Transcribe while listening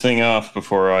thing off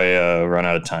before I run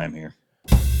out of time here.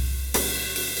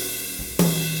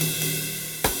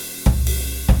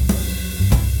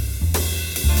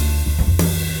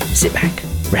 Sit back,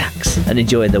 relax, and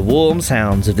enjoy the warm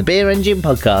sounds of the Beer Engine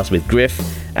podcast with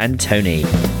Griff and Tony.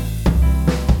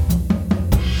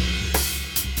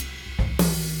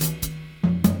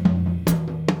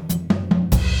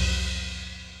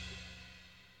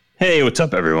 Hey, what's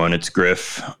up, everyone? It's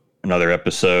Griff. Another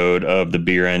episode of the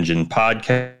Beer Engine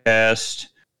podcast.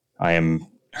 I am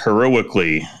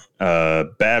heroically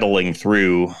battling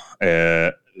through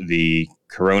the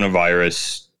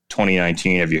coronavirus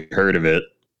 2019. Have you heard of it?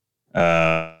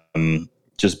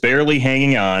 Just barely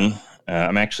hanging on.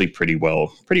 I'm actually pretty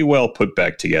well put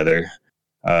back together.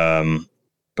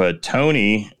 But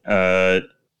Tony,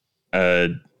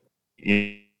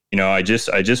 you know, I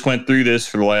just went through this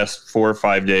for the last 4 or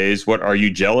 5 days. What, are you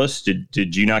jealous?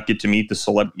 Did you not get to meet the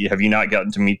have you not gotten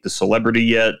to meet the celebrity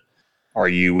yet? Are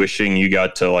you wishing you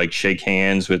got to like shake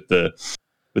hands with the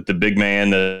big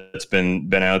man that's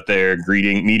been out there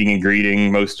meeting and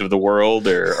greeting most of the world,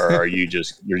 or are you're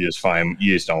just fine?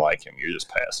 You just don't like him. You're just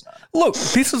passing on. Look,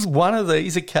 this is one of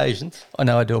these occasions. I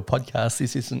know I do a podcast.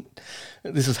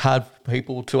 This is hard for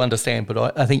people to understand,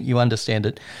 but I think you understand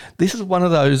it. This is one of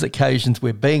those occasions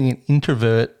where being an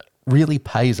introvert really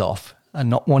pays off, and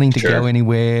not wanting to go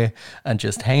anywhere and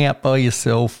just hang out by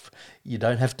yourself. You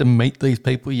don't have to meet these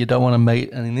people you don't want to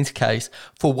meet. And in this case,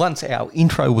 for once, our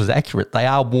intro was accurate. They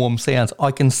are warm sounds.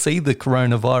 I can see the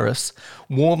coronavirus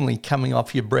warmly coming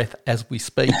off your breath as we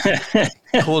speak,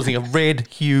 causing a red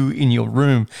hue in your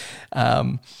room.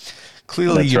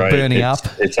 Clearly, That's you're right. burning up.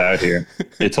 It's out here.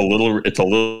 It's a little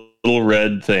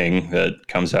red thing that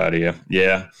comes out of you.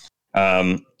 Yeah.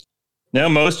 Now,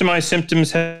 most of my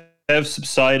symptoms have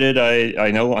subsided.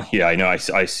 I know. Yeah, I know.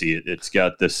 I see it. It's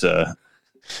got this.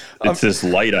 It's this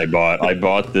light I bought. I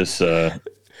bought this little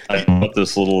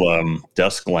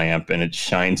desk lamp, and it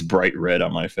shines bright red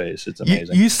on my face. It's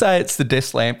amazing. You say it's the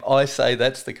desk lamp. I say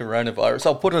that's the coronavirus.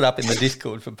 I'll put it up in the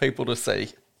Discord for people to see.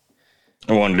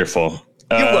 Wonderful.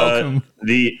 You're welcome.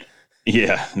 They're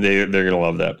gonna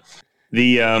love that.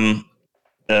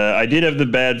 I did have the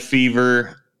bad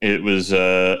fever. It was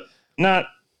not.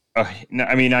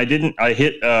 I mean, I didn't. I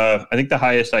hit. I think the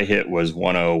highest I hit was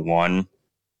 101.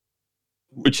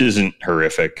 Which isn't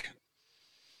horrific.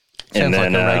 Sounds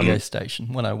like a radio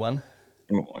station, 101.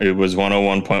 It was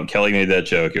 101. Kelly made that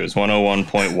joke. It was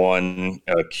 101.1,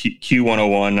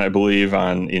 Q101, I believe,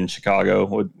 in Chicago.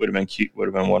 Would have been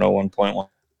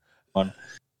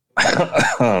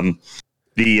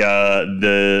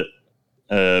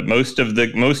 101.1. Most of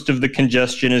the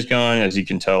congestion is gone. As you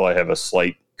can tell, I have a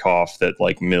slight cough that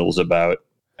like mills about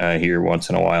here once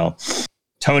in a while.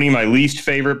 Tony, my least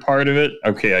favorite part of it.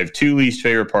 Okay, I have 2 least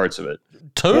favorite parts of it.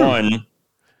 2? 1.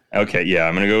 Okay, yeah,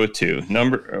 I'm going to go with 2.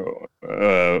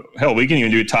 Hell, we can even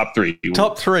do a top 3.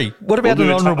 Top 3. What about an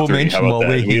honorable mention while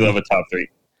we're here? We love a top 3.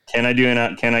 Can I get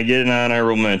an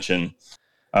honorable mention?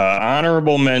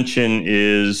 Honorable mention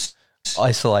is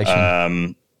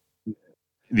isolation.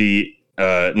 The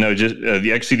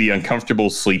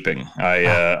uncomfortable sleeping.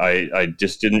 I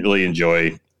just didn't really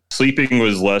enjoy sleeping.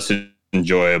 Was less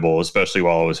enjoyable, especially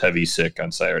while I was heavy sick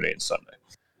on Saturday and Sunday.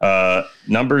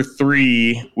 Number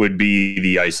 3 would be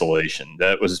the isolation.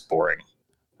 That was boring.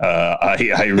 I've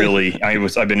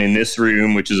been in this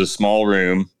room, which is a small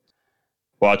room,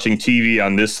 watching TV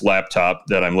on this laptop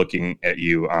that I'm looking at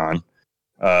you on.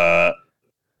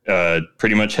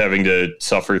 Pretty much having to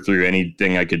suffer through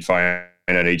anything I could find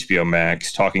at HBO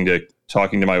Max, talking to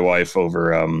my wife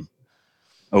over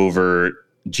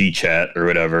GChat or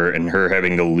whatever, and her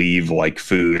having to leave like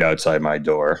food outside my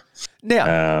door.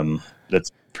 Now,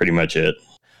 that's pretty much it.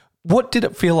 What did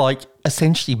it feel like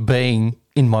essentially being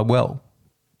in my well?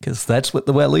 Because that's what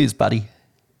the well is, buddy.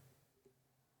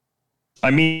 I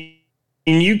mean,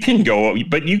 you can go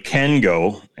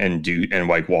and do and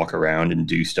like walk around and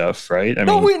do stuff, right?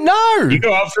 No. You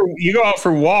go out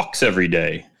for walks every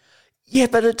day. Yeah,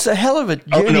 but it's a hell of a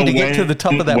journey to get to the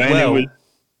top of that well.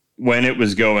 When it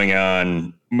was going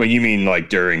on, well, you mean like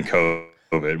during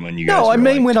COVID when you guys? No, I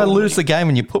mean like when I lose the game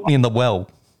and you put me in the well,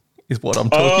 is what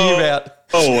I'm talking about.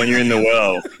 Oh, when you're in the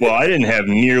well. Well, I didn't have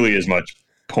nearly as much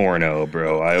porno,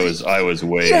 bro. I was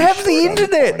way. You have the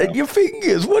internet at your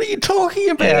fingers. What are you talking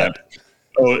about? Yeah.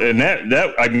 Oh, and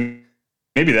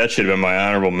maybe that should have been my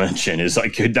honorable mention. Is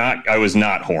I was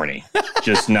not horny,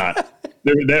 just not.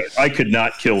 I could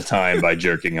not kill time by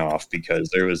jerking off because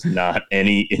there was not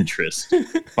any interest.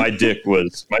 My dick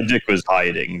was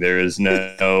hiding. There is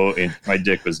my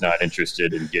dick was not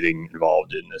interested in getting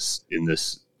involved in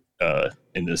this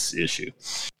issue.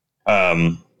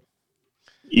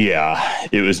 Yeah,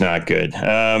 it was not good.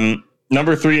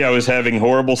 Number 3, I was having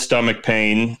horrible stomach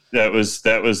pain. That was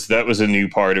a new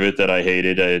part of it that I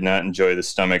hated. I did not enjoy the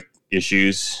stomach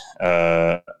issues.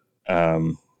 So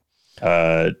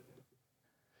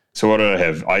what did I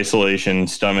have? Isolation,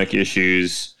 stomach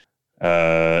issues.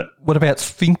 What about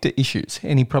sphincter issues?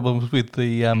 Any problems with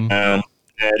the? I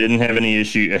didn't have any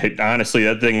issue. Honestly,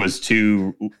 that thing was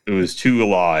too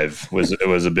alive. It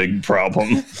was a big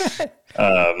problem.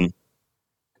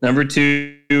 Number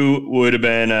 2 would have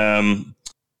been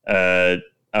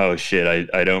oh shit,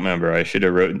 I don't remember. I should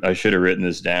have written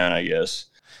this down, I guess.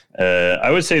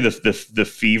 I would say the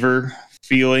fever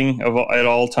feeling at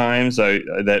all times.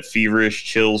 That feverish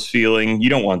chills feeling. You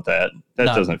don't want that.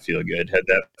 That doesn't feel good. Had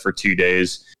that for 2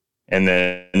 days. And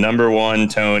then number 1,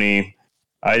 Tony,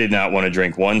 I did not want to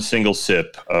drink one single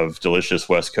sip of delicious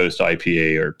West Coast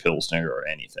IPA or Pilsner or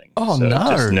anything. Oh, so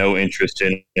no. Just no interest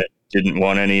in it. Didn't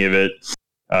want any of it.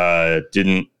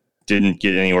 Didn't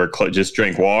get anywhere close. Just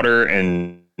drank water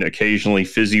and occasionally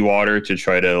fizzy water to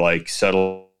try to like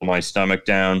settle my stomach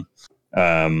down.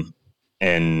 And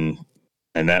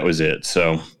that was it.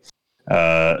 So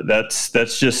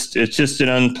it's just an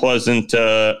unpleasant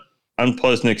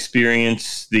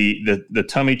experience. The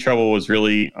tummy trouble was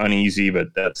really uneasy,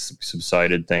 but that's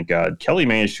subsided, thank God. Kelly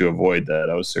managed to avoid that.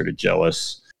 I was sort of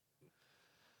jealous.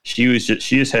 She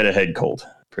just had a head cold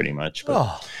pretty much.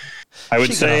 But I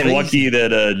would say I'm lucky that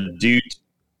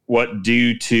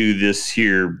due to this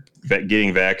here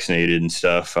getting vaccinated and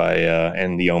stuff,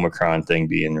 and the Omicron thing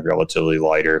being relatively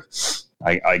lighter,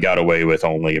 I got away with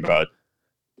only about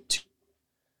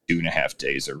 2.5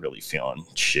 days of really feeling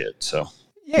shit. So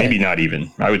maybe not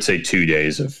even. I would say 2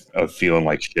 days of feeling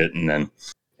like shit, and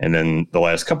then the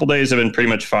last couple days have been pretty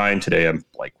much fine. Today I'm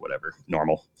like whatever,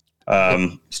 normal.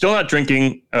 Still not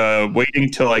drinking.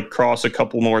 Waiting to like cross a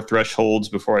couple more thresholds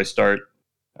before I start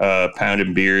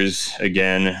pounding beers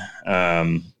again.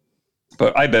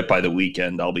 But I bet by the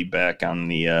weekend I'll be back on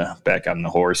the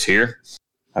horse here.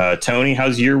 Tony,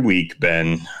 how's your week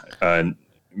been?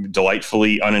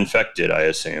 Delightfully uninfected, I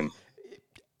assume.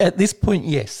 At this point,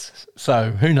 yes.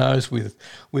 So who knows with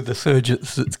the surge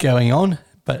that's going on?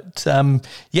 But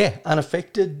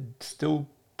unaffected, still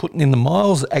putting in the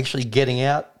miles, actually getting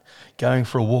out, going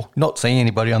for a walk. Not seeing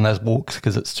anybody on those walks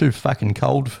because it's too fucking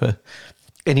cold for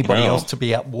anybody else to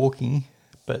be out walking.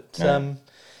 But all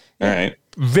right.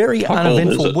 Very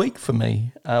uneventful week for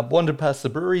me. Wandered past the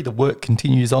brewery. The work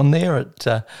continues on there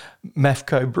at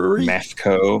Mafco Brewery.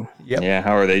 Mafco. Yep. Yeah,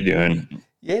 how are they doing?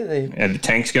 Yeah, are the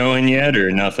tanks going yet or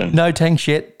nothing? No tanks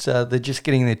yet. They're just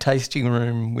getting their tasting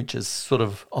room, which is sort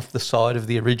of off the side of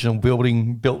the original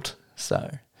building built.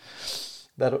 So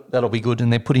that'll be good.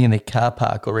 And they're putting in their car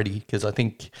park already because I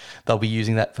think they'll be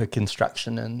using that for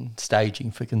construction and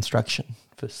staging for construction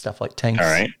for stuff like tanks. All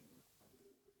right.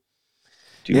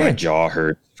 Dude, my jaw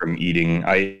hurt from eating.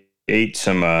 I've been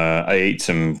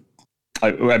trying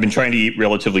to eat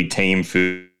relatively tame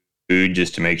food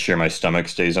just to make sure my stomach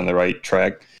stays on the right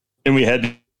track. And we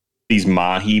had these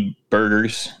mahi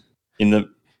burgers in the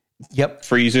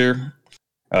freezer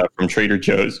from Trader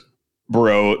Joe's.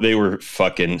 Bro, they were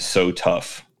fucking so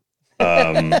tough.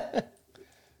 I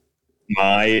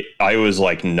was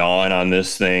like gnawing on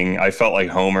this thing. I felt like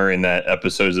Homer in that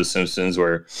episode of The Simpsons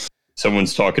where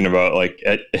someone's talking about like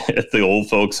at the old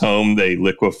folks' home, they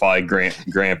liquefy he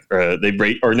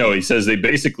says they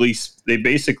basically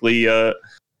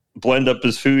blend up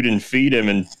his food and feed him,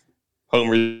 and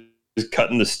Homer is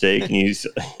cutting the steak and he's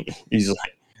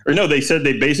like, or no, they said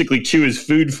they basically chew his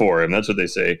food for him. That's what they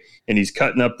say. And he's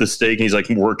cutting up the steak and he's like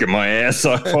working my ass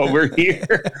off while we're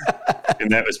here.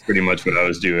 And that was pretty much what I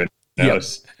was doing. I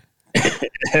was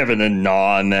having a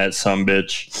gnaw on that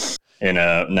sumbitch. And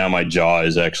now my jaw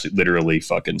is actually literally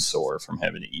fucking sore from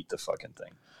having to eat the fucking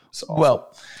thing.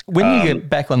 Well, when you get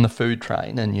back on the food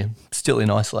train and you're still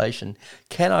in isolation,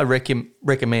 can I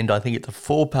recommend, I think it's a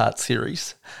 4-part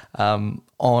series on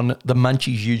the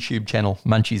Munchies YouTube channel.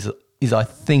 Munchies is, I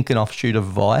think, an offshoot of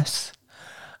Vice.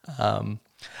 And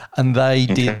they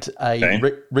did a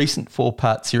recent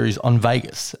 4-part series on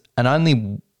Vegas.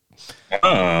 And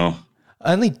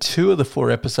only 2 of the 4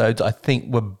 episodes, I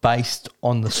think, were based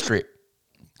on the Strip.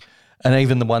 And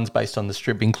even the ones based on the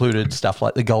Strip included stuff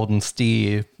like the Golden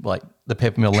Steer, like the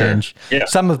Peppermill Lounge,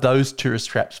 some of those tourist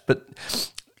traps, but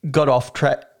got off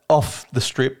the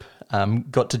Strip,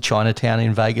 got to Chinatown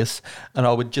in Vegas, and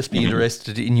I would just be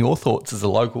interested in your thoughts as a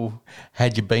local.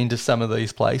 Had you been to some of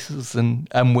these places,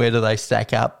 and where do they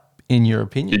stack up in your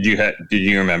opinion? Did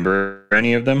you remember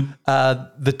any of them?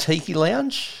 The Tiki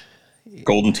Lounge,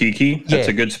 Golden Tiki. That's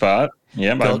a good spot.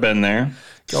 Yeah, I've been there.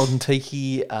 Golden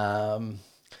Tiki.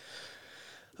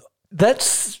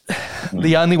 That's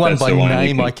the only one That's by the one you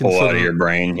name can I can pull sort out of your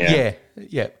brain. Yeah.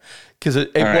 Yeah. Because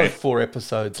it All was right. 4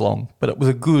 episodes long, but it was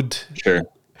a good. Sure.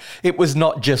 It was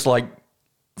not just like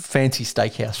fancy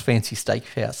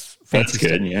steakhouse. That's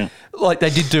good. Yeah. Like they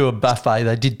did do a buffet.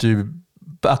 They did do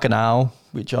Bacchanal,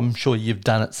 which I'm sure you've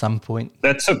done at some point.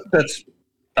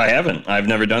 I haven't. I've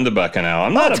never done the Bacchanal.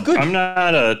 I'm not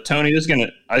a Tony. This is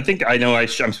gonna. I think I know. I'm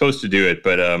supposed to do it,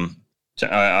 but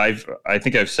I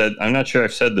think I've said. I'm not sure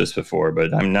I've said this before,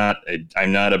 but I'm not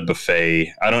a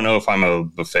buffet. I don't know if I'm a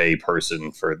buffet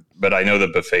person but I know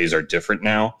that buffets are different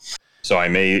now. So I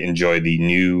may enjoy the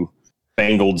new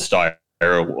fangled style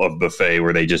of buffet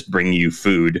where they just bring you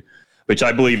food, which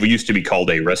I believe used to be called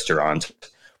a restaurant.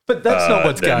 But that's not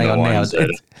what's going on now.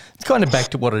 It's kind of back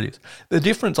to what it is. The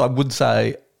difference, I would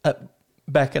say, at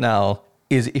Bacchanal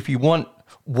is if you want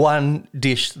one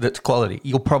dish that's quality,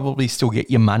 you'll probably still get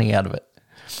your money out of it.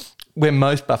 Where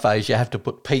most buffets, you have to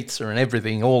put pizza and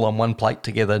everything all on one plate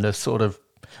together to sort of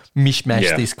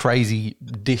mishmash this crazy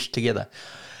dish together.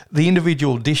 The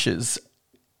individual dishes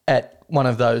at one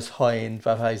of those high-end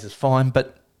buffets is fine,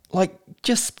 but like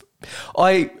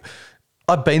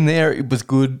I've been there. It was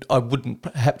good. I wouldn't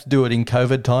have to do it in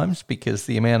COVID times because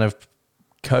the amount of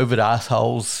COVID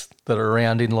assholes that are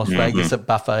around in Las Vegas at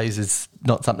buffets is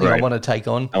not something I want to take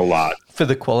on. A lot. For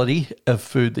the quality of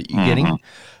food that you're getting.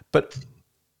 But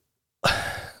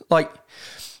like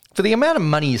for the amount of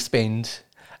money you spend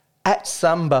at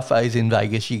some buffets in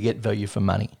Vegas, you get value for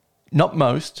money. Not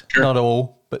most, not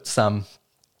all, but some.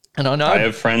 And I know I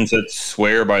have friends that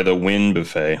swear by the Wynn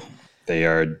buffet. They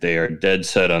are dead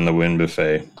set on the Wynn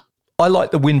buffet. I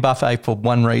like the Wynn buffet for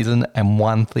one reason and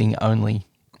one thing only,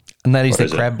 and that is the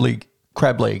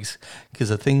crab legs. Because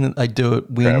the thing that they do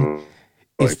at Wynn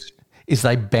is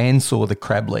they bandsaw the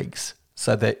crab legs,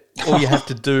 so that all you have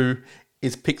to do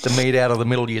is pick the meat out of the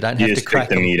middle. You don't have to crack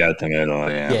the them. meat out the middle.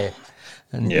 Yeah.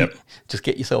 And you just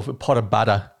get yourself a pot of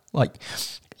butter. Like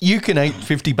you can eat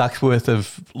 $50 worth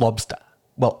of lobster.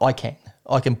 Well, I can.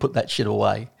 I can put that shit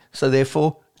away. So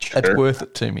therefore, it's worth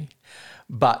it to me.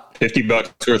 But $50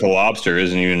 worth of lobster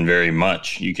isn't even very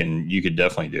much. You could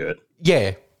definitely do it.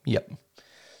 Yeah. Yep.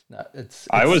 No, it's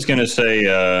I was going to say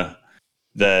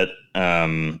that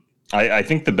I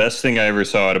think the best thing I ever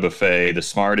saw at a buffet, the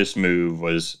smartest move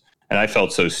was, and I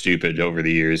felt so stupid over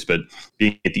the years, but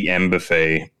being at the M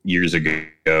buffet years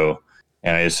ago,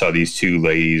 and I just saw these two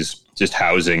ladies just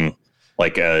housing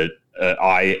like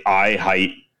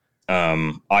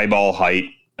eyeball height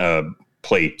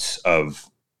plates of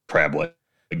crab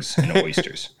legs and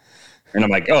oysters. And I'm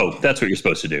like, oh, that's what you're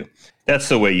supposed to do. That's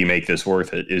the way you make this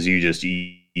worth it, is you just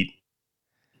eat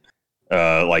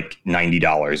like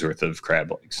 $90 worth of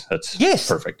crab legs. That's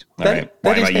perfect. All right.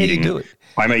 Why am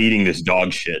I eating this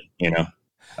dog shit, you know?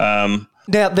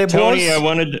 Now, Tony, I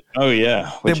wanted – oh,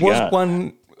 yeah. There was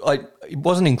one – it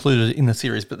wasn't included in the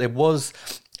series, but there was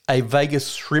a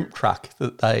Vegas shrimp truck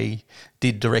that they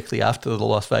did directly after the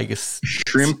Las Vegas –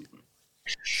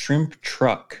 Shrimp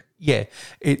truck. Yeah,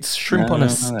 it's shrimp on a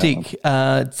stick.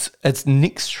 It's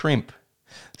Nick's Shrimp.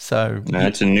 So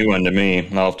that's a new one to me.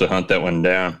 I'll have to hunt that one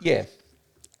down. Yeah.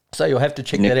 So you'll have to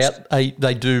check that out.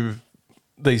 They do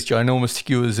these ginormous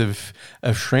skewers of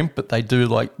shrimp, but they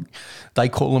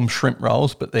call them shrimp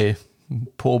rolls, but they're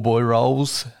poor boy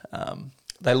rolls.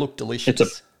 They look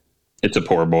delicious. It's a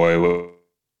poor boy.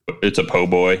 It's a po'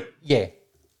 boy. Yeah.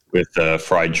 With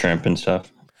fried shrimp and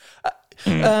stuff.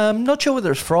 Not sure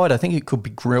whether it's fried. I think it could be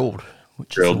grilled.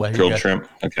 Grilled shrimp.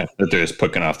 Okay. That they're just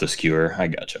cooking off the skewer. I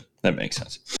gotcha. That makes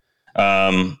sense.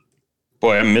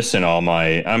 Boy, I'm missing all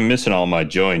my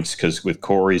joints because with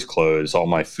Corey's clothes, all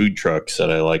my food trucks that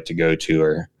I like to go to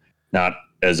are not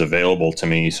as available to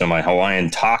me. So my Hawaiian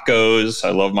tacos,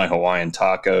 I love my Hawaiian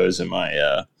tacos, and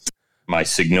my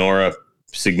Signora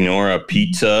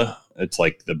pizza. It's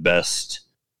like the best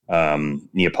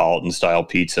Neapolitan style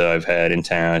pizza I've had in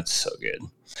town. It's so good.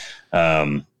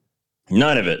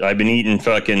 None of it. I've been eating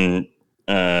fucking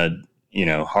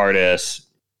hard ass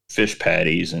fish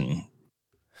patties and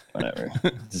whatever.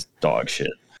 It's dog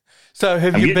shit. So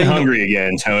I'm getting hungry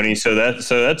again, Tony? So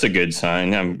that's a good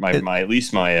sign. At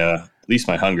least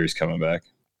my hunger's coming back.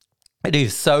 It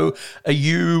is. So are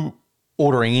you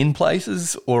ordering in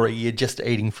places, or are you just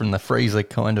eating from the freezer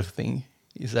kind of thing?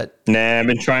 Is that? Nah, I've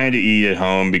been trying to eat at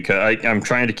home because I'm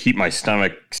trying to keep my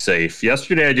stomach safe.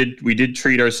 Yesterday we did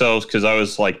treat ourselves because I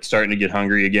was like starting to get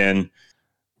hungry again,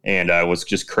 and I was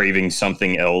just craving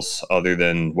something else other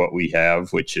than what we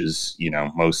have, which is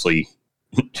mostly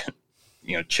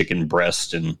chicken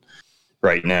breast and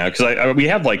right now because we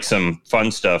have like some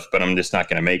fun stuff, but I'm just not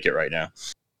going to make it right now.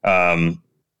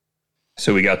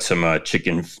 So we got some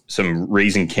chicken, some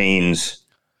Raising Cane's,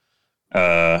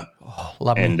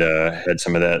 Love and had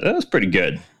some of that. That was pretty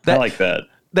good. I like that.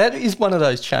 That is one of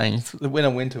those chains that when I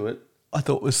went to it, I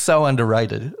thought was so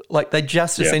underrated. Like they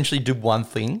just essentially do one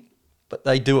thing, but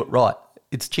they do it right.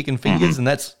 It's chicken fingers, and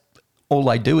that's all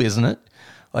they do, isn't it?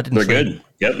 They're good.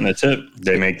 Yep, and that's it.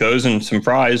 They make those and some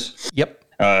fries. Yep.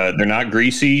 They're not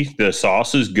greasy. The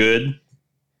sauce is good.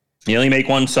 You only make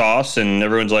one sauce, and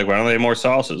everyone's like, why don't they have more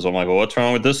sauces? I'm like, well, what's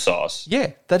wrong with this sauce?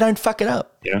 Yeah, they don't fuck it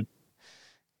up. Yeah.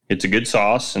 It's a good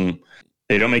sauce, and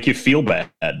they don't make you feel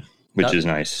bad, which is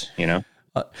nice, you know?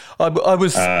 I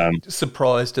was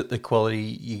surprised at the quality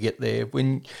you get there.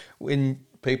 When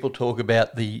people talk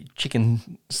about the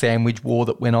chicken sandwich war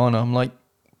that went on, I'm like,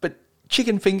 but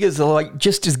chicken fingers are like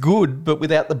just as good, but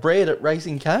without the bread at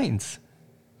Raising Cane's.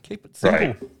 Keep it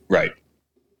simple. Right.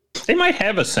 They might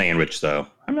have a sandwich, though.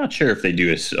 I'm not sure if they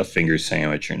do a finger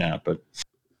sandwich or not, but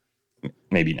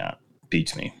maybe not.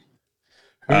 Beats me.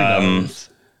 Who knows?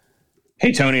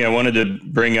 Hey, Tony, I wanted to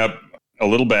bring up a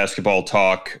little basketball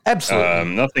talk.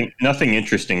 Absolutely. Nothing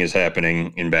interesting is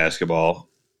happening in basketball,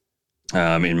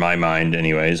 in my mind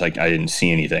anyways. Like, I didn't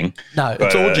see anything. No,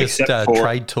 it's all just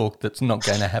trade talk that's not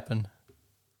going to happen.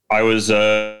 I was...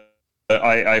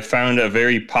 I found a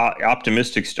very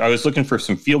optimistic. I was looking for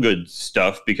some feel-good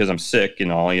stuff because I'm sick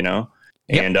and all, you know.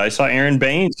 Yep. And I saw Aaron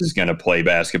Baines is going to play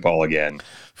basketball again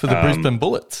for the Brisbane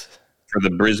Bullets. For the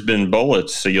Brisbane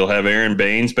Bullets, so you'll have Aaron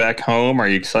Baines back home. Are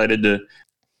you excited to?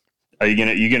 Are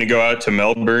you gonna go out to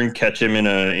Melbourne, catch him in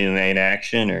an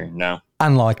action, or no?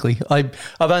 Unlikely. I've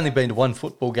only been to one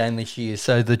football game this year,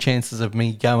 so the chances of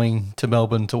me going to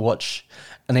Melbourne to watch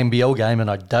an NBL game, and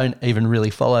I don't even really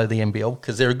follow the NBL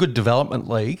because they're a good development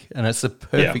league, and it's a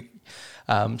perfect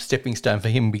stepping stone for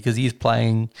him because he's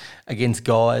playing against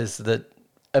guys that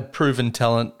are proven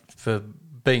talent for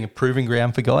being a proving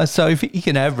ground for guys. So if he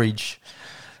can average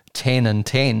 10 and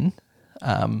 10,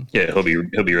 he'll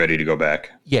be ready to go back.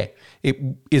 Yeah, it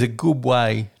is a good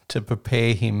way to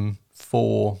prepare him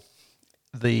for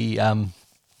the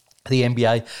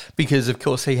NBA because, of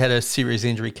course, he had a serious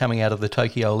injury coming out of the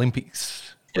Tokyo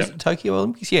Olympics. Was it Tokyo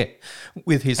Olympics? Yeah,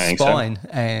 with his spine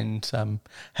and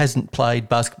hasn't played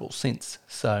basketball since.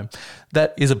 So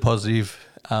that is a positive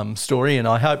story, and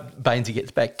I hope Bainesy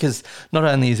gets back because not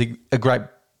only is he a great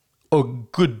or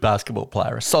good basketball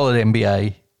player, a solid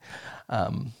NBA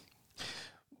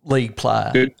league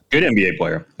player. Good NBA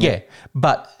player. Yeah,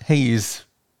 but he is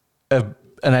an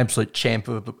absolute champ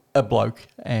of a bloke,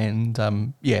 and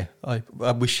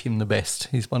I wish him the best.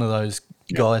 He's one of those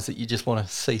guys that you just want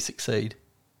to see succeed.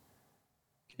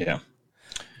 Yeah.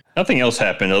 Nothing else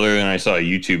happened other than I saw a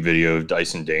YouTube video of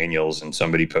Dyson Daniels and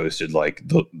somebody posted like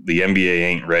the NBA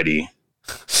ain't ready.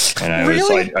 And I was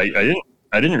like,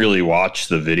 I didn't really watch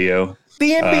the video.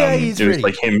 The NBA is ready. It was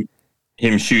like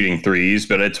him shooting threes,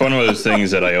 but it's one of those things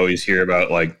that I always hear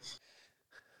about. Like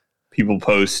people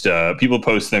post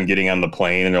them getting on the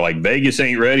plane and they're like, Vegas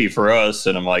ain't ready for us.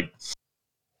 And I'm like,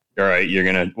 all right, you're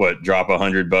going to drop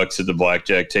 $100 at the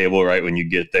blackjack table right when you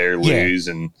get there, lose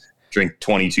and drink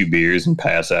 22 beers and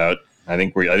pass out. I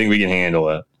think we can handle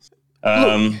that.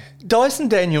 Look, Dyson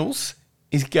Daniels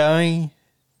is going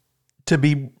to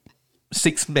be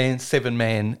 6-man,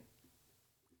 7-man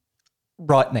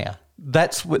right now.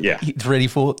 That's what he's ready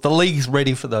for. The league's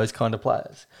ready for those kind of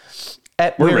players.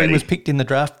 Where he was picked in the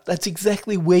draft, that's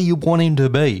exactly where you want him to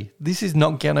be. This is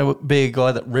not going to be a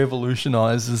guy that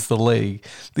revolutionises the league.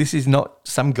 This is not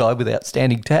some guy with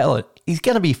outstanding talent. He's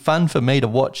going to be fun for me to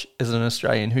watch as an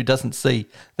Australian who doesn't see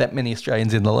that many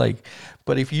Australians in the league.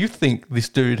 But if you think this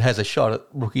dude has a shot at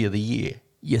Rookie of the Year,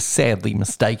 you're sadly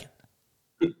mistaken.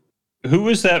 Who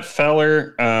was that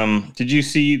feller? Did you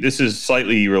see? This is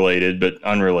slightly related, but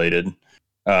unrelated.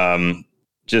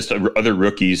 Just other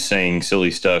rookies saying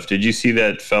silly stuff. Did you see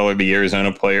that fella, the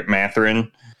Arizona player,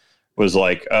 Mathurin, was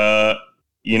like, we'll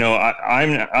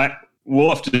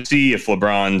have to see if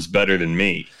LeBron's better than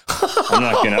me. I'm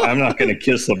not gonna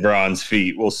kiss LeBron's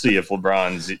feet. We'll see if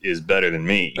LeBron's is better than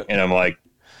me. And I'm like,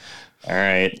 all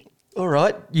right.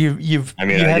 You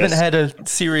haven't had a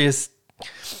serious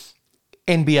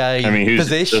NBA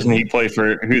possession. Doesn't he play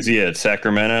for? Who's he at?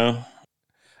 Sacramento.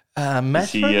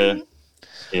 Mathurin.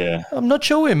 Yeah. I'm not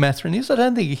sure where Mathurin is. I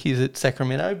don't think he's at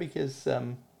Sacramento because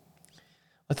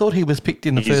I thought he was picked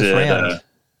in the first round.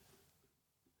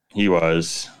 He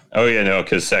was. Oh, yeah, no,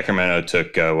 because Sacramento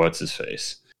took, what's his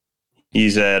face?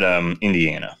 He's at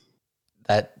Indiana.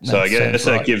 So I guess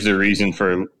that gives a reason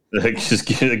for,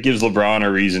 it gives LeBron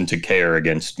a reason to care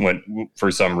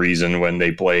for some reason when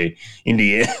they play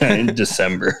Indiana in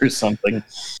December or something.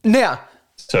 Now,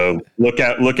 So look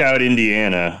out,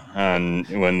 Indiana, on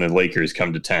when the Lakers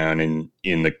come to town in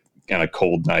the on a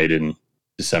cold night in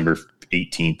December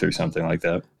 18th or something like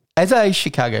that. As a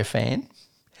Chicago fan,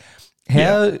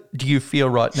 how do you feel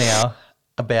right now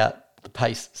about the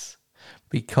Pacers?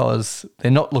 Because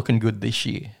they're not looking good this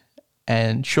year,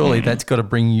 and surely that's got to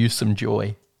bring you some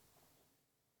joy.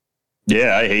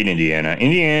 Yeah, I hate Indiana.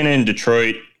 Indiana and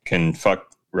Detroit can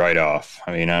fuck right off.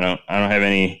 I mean, I don't have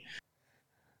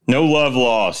no love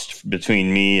lost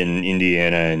between me and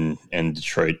Indiana and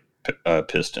Detroit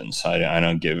Pistons. I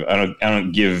don't give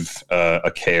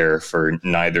a care for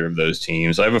neither of those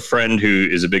teams. I have a friend who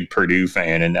is a big Purdue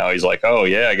fan, and now he's like, oh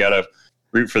yeah, I gotta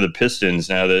root for the Pistons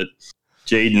now that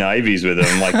Jaden Ivey's with him.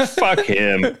 I'm like, fuck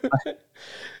him.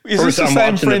 Is this the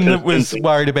same friend that was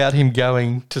worried about him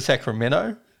going to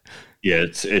Sacramento? Yeah,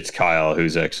 it's Kyle,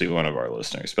 who's actually one of our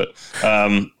listeners. But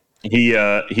he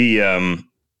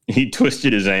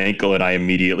twisted his ankle, and I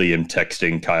immediately am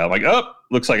texting Kyle. I'm like, oh,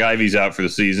 looks like Ivy's out for the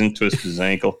season. Twisted his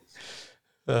ankle.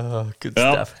 Oh, good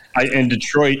stuff. In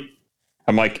Detroit,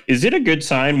 I'm like, is it a good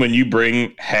sign when you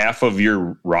bring half of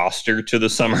your roster to the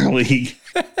summer league?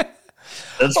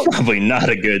 That's probably not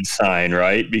a good sign,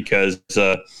 right? Because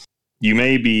you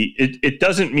may be. It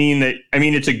doesn't mean that. I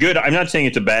mean, it's a good. I'm not saying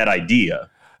it's a bad idea.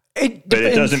 But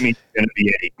it doesn't mean it's going to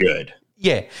be any good.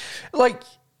 Yeah. Like,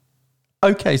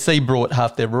 OKC brought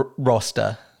half their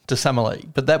roster to Summer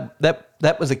League, but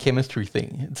that was a chemistry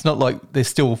thing. It's not like they're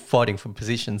still fighting for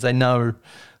positions. They know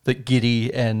that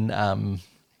Giddey and,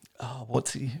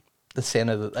 what's the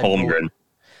center that they Holmgren.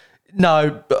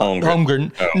 No,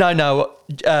 Holmgren. Oh.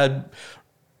 No.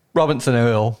 Robinson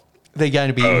Earl. They're going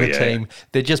to be in the team. Yeah.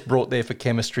 They're just brought there for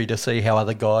chemistry to see how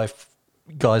other guys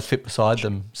fit beside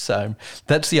them. So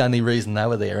that's the only reason they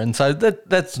were there. And so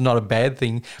that's not a bad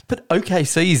thing. But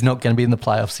OKC is not going to be in the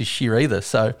playoffs this year either.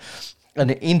 So,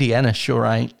 and Indiana sure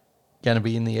ain't going to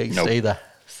be in the East either.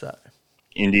 So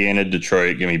Indiana,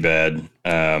 Detroit, give me bad.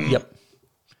 Yep.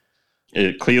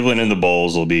 Cleveland and the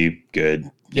Bulls will be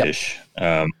good-ish.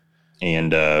 Yep.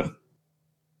 And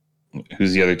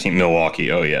who's the other team?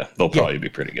 Milwaukee. Oh, yeah. They'll probably be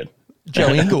pretty good. Joe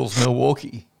Ingles,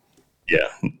 Milwaukee. Yeah,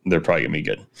 they're probably going to be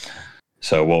good.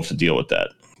 So we'll have to deal with that,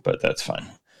 but that's fine.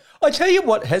 I tell you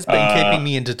what has been keeping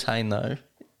me entertained, though,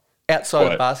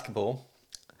 outside of basketball.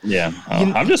 Yeah,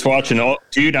 I'm just watching.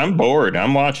 Dude, I'm bored.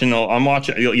 I'm watching.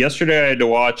 Yesterday, I had to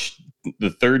watch the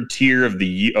third tier of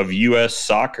U.S.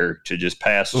 soccer to just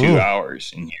pass 2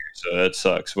 hours in here. So that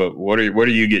sucks. But what are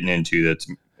you getting into that's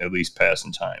at least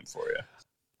passing time for you?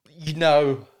 You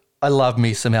know, I love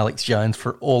me some Alex Jones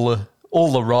for all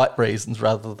the right reasons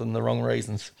rather than the wrong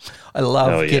reasons. I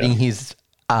love getting his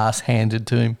ass handed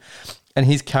to him. And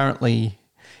he's currently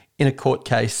in a court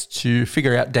case to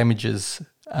figure out damages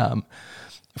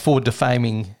for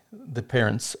defaming the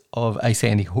parents of a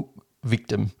Sandy Hook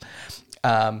victim.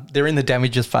 They're in the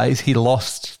damages phase. He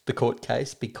lost the court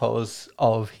case because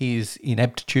of his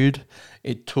ineptitude.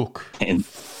 It took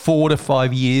 4 to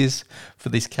 5 years for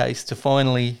this case to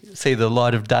finally see the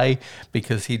light of day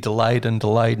because he delayed and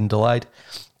delayed and delayed.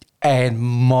 And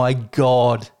my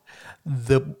God,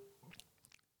 the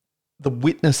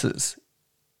witnesses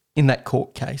in that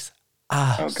court case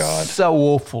are so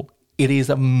awful. It is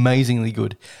amazingly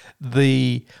good.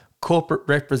 The corporate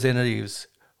representatives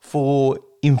for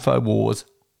InfoWars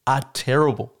are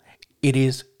terrible. It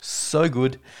is so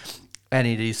good, and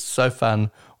it is so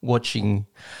fun watching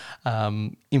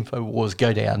InfoWars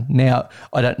go down. Now,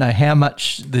 I don't know how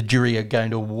much the jury are going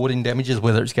to award in damages,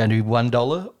 whether it's going to be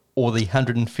 $1 or the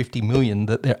 $150 million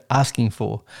that they're asking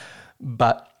for,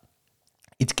 but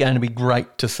it's going to be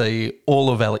great to see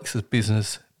all of Alex's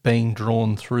business being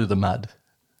drawn through the mud.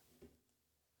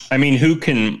 I mean,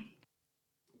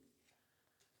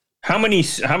 how many,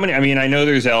 I mean, I know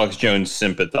there's Alex Jones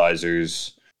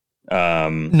sympathizers.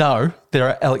 No, there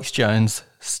are Alex Jones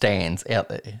stans out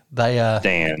there. They are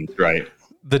stans, right?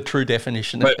 The true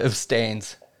definition of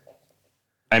stans.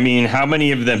 I mean, how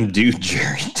many of them do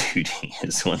jury duty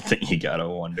is one thing you got to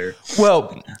wonder.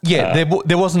 Well, yeah,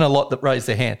 there wasn't a lot that raised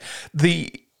their hand.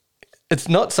 It's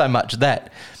not so much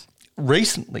that.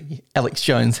 Recently, Alex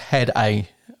Jones had a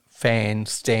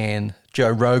stan, Joe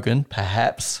Rogan,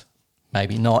 perhaps,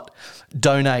 maybe not,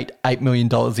 donate $8 million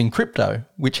in crypto,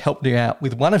 which helped him out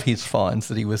with one of his fines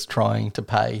that he was trying to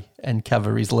pay and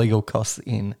cover his legal costs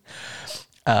in.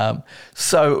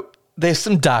 So there's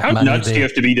some dark money there. How nuts do you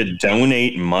have to be to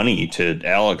donate money to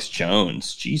Alex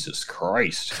Jones? Jesus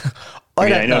Christ.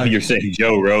 I know you're saying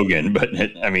Joe Rogan, but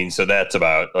I mean, so that's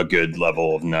about a good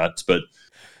level of nuts, but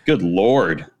good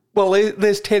Lord. Well,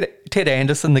 there's Ted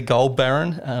Anderson, the gold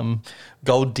baron,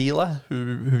 gold dealer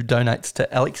who donates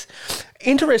to Alex.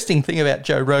 Interesting thing about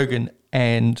Joe Rogan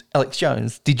and Alex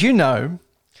Jones. Did you know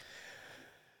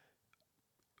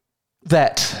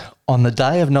that on the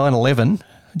day of 9/11,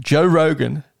 Joe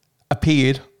Rogan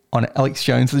appeared on Alex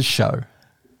Jones's show?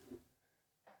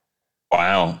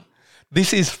 Wow.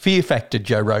 This is Fear Factor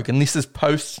Joe Rogan. This is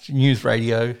post-news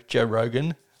radio Joe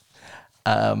Rogan.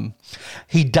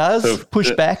 He does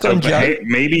push back on Joe.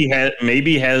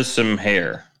 Maybe has some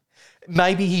hair.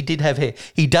 Maybe he did have hair.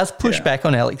 He does push back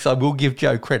on Alex. I will give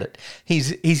Joe credit.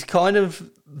 He's kind of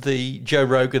the Joe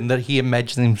Rogan that he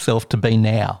imagines himself to be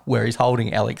now, where he's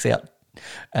holding Alex out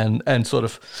and sort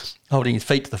of holding his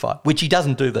feet to the fire, which he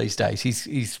doesn't do these days.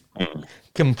 He's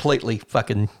completely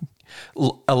fucking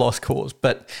a lost cause.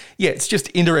 But yeah, it's just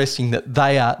interesting that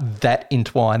they are that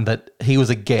entwined, that he was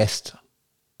a guest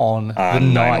on the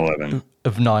night 9/11.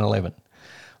 of 9/11.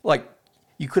 Like,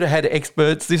 you could have had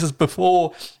experts. This is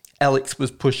before Alex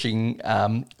was pushing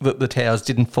that the towers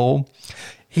didn't fall.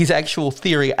 His actual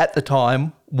theory at the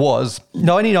time was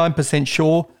 99%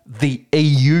 sure the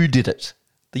EU did it.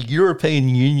 The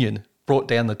European Union brought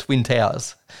down the Twin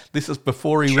Towers. This is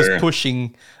before he was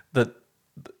pushing that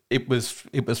it was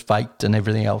faked and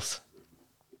everything else.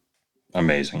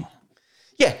 Amazing.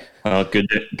 Yeah. Well, good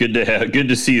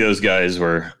to see those guys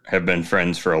have been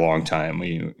friends for a long time.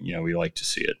 We like to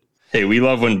see it. Hey, we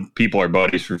love when people are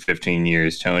buddies for 15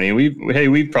 years, Tony.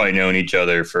 We've probably known each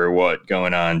other for what,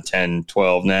 going on 10,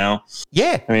 12 now?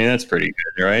 Yeah. I mean, that's pretty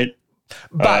good, right?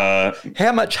 But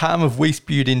how much harm have we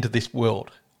spewed into this world?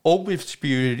 All we've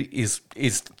spewed is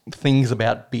things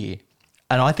about beer.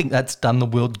 And I think that's done the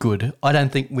world good. I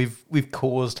don't think we've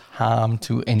caused harm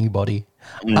to anybody.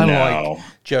 No. Unlike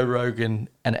Joe Rogan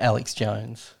and Alex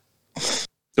Jones.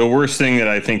 The worst thing that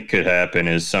I think could happen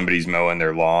is somebody's mowing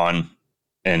their lawn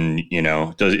and,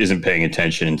 isn't paying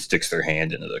attention and sticks their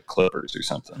hand into the clippers or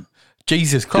something.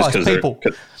 Jesus Christ, people,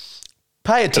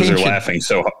 pay attention. Because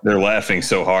they're laughing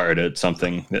so hard at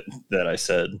something that I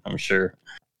said, I'm sure.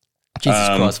 Jesus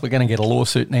Christ, we're going to get a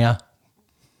lawsuit now.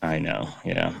 I know.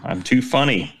 Yeah, I'm too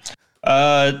funny.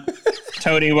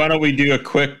 Tony, why don't we do a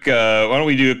quick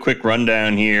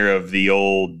rundown here of the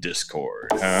old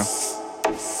Discord, huh?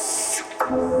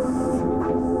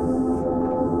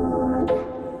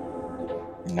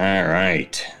 All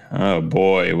right. Oh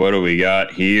boy, what do we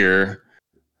got here?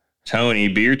 Tony,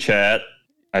 beer chat.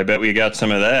 I bet we got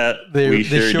some of that. We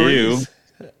sure do. Is.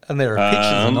 And there are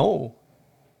pictures and all.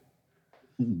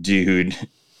 Dude.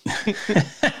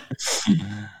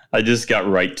 I just got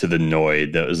right to the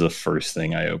Noid. That was the first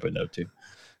thing I opened up to.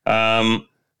 All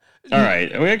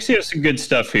right. We actually have some good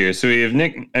stuff here. So we have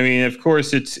Nick. I mean, of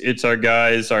course, it's our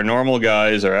guys, our normal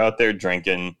guys are out there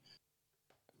drinking.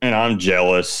 And I'm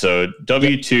jealous. So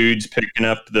W2's picking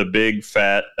up the big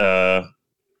fat,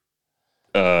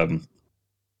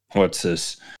 what's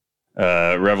this?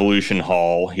 Revolution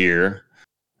Hall here.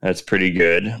 That's pretty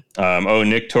good.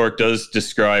 Nick Torque does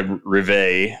describe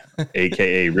Rivet,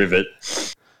 a.k.a. Rivet,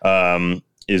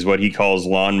 is what he calls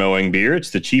lawn mowing beer. It's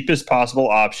the cheapest possible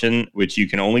option, which you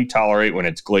can only tolerate when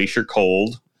it's glacier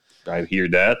cold. I hear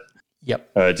that.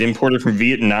 Yep. It's imported from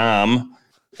Vietnam,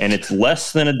 and it's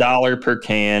less than $1 per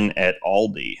can at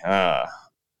Aldi.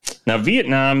 Now,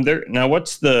 Vietnam,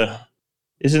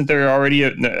 isn't there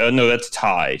already no, that's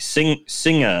Thai. Singha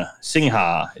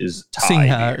is Thai.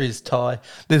 Singha is Thai.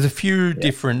 There's a few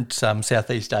different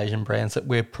Southeast Asian brands that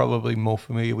we're probably more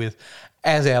familiar with.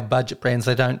 As our budget brands,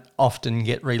 they don't often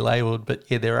get relabeled, but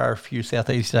yeah, there are a few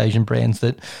Southeast Asian brands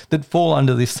that fall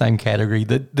under this same category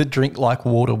that drink like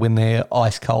water when they're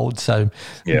ice cold. So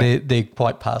they're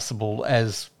quite passable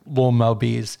as lawnmower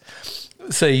beers.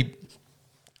 See,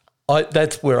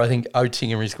 that's where I think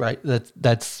Oettinger is great.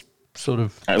 That's sort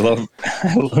of I love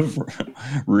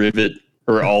Rivet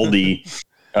or Aldi.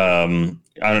 I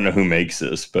don't know who makes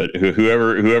this, but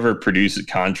whoever produces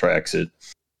contracts it,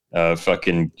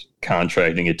 fucking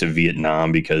contracting it to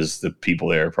Vietnam because the people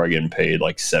there are probably getting paid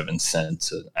like 7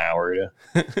 cents an hour to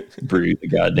brew the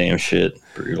goddamn shit.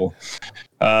 Brutal.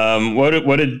 So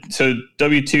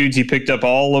W2's, he picked up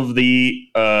all of the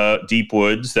deep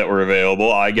woods that were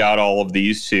available. I got all of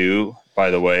these too. By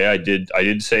the way, I did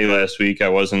say last week I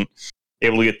wasn't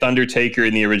able to get Thundertaker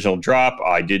in the original drop.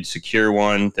 I did secure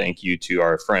one. Thank you to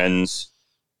our friends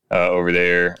over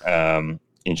there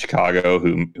in Chicago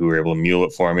who were able to mule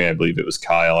it for me. I believe it was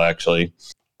Kyle, actually.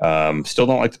 Still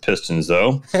don't like the Pistons,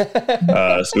 though.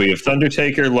 So we have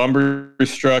Thundertaker,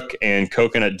 Lumberstruck, and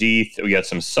Coconut Deeth. We got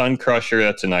some Sun Crusher.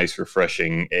 That's a nice,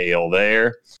 refreshing ale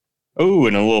there. Oh,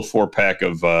 and a little 4-pack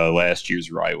of last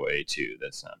year's Rye, too.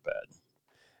 That's not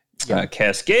bad.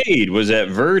 Cascade was at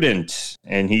Verdant,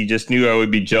 and he just knew I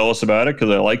would be jealous about it because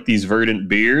I like these Verdant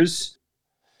beers.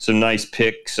 some nice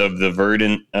pics of the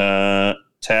Verdant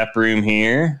tap room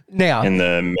here. Now, and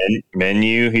the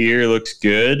menu here looks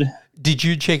good. Did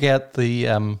you check out the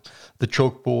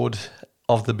chalkboard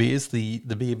of the beers, the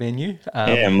beer menu?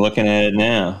 Yeah, I'm looking at it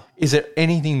now. Is there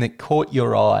anything that caught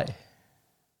your eye?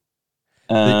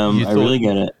 I really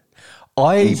got it.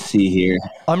 Let's see here.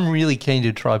 I'm really keen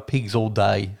to try Pigs All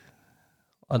Day.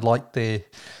 I'd like their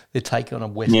take on a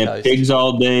West Coast. Yeah, Pigs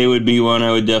All Day would be one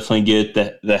I would definitely get.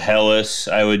 The Hellas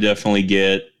I would definitely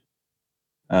get.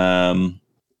 What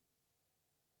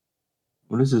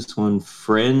is this one?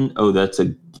 Friend? Oh,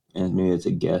 maybe that's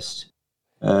a guest.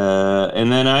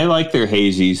 And then I like their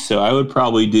hazies, so I would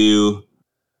probably do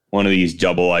one of these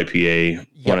double IPA,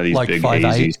 one of these like big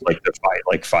hazies,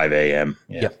 like 5 a.m.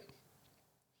 Yeah. Yep.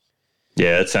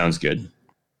 Yeah, that sounds good.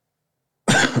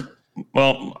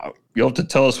 Well, you'll have to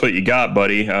tell us what you got,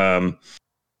 buddy.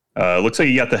 Looks like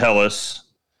you got the Hellas.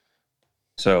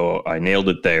 So I nailed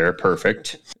it there.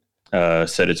 Perfect.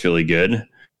 Said it's really good.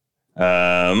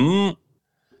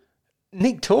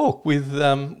 Nick Tork with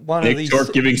one of these. Nick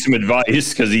Tork giving some advice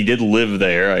because he did live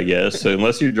there, I guess. So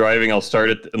unless you're driving,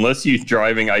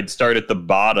 I'd start at the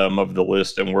bottom of the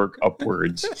list and work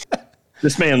upwards.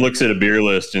 This man looks at a beer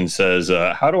list and says,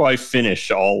 how do I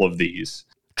finish all of these?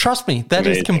 Trust me, that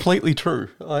is completely true.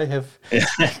 I have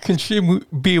consumed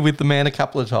beer with the man a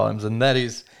couple of times, and that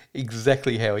is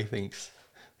exactly how he thinks.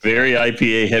 Very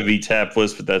IPA heavy tap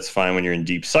list, but that's fine when you're in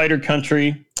deep cider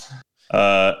country.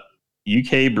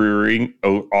 UK brewery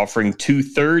offering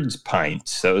 2/3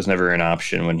 pints. That was never an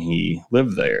option when he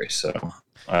lived there. So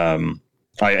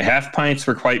half pints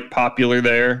were quite popular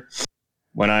there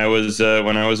when I was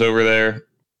over there.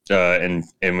 And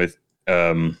with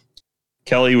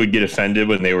Kelly would get offended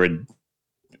when they would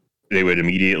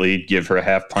immediately give her a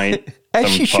half pint. As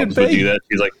she should be. Would do that.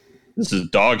 She's like, "This is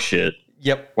dog shit.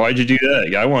 Yep. Why'd you do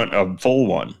that? I want a full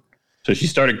one." So she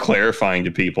started clarifying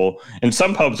to people. And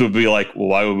some pubs would be like, "Well,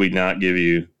 why would we not give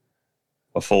you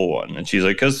a full one?" And she's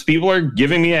like, "Because people are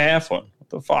giving me a half one. What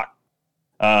the fuck?"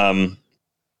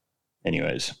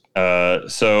 Anyways,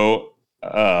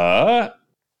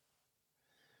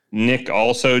 Nick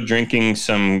also drinking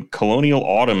some Colonial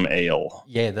Autumn Ale.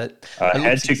 Yeah, that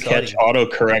had to catch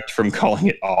autocorrect from calling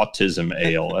it Autism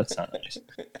Ale. That's not nice.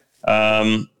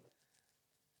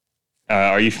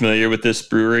 Are you familiar with this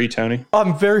brewery, Tony?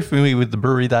 I'm very familiar with the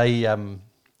brewery. They have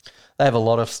a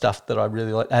lot of stuff that I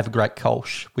really like. They have a great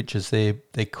Kolsch, which is their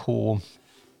core.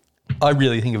 I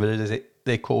really think of it as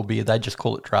their core beer. They just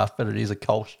call it draft, but it is a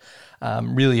Kolsch.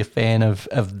 Really a fan of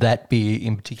that beer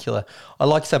in particular. I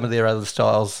like some of their other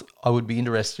styles. I would be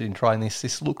interested in trying this.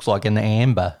 This looks like an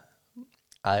amber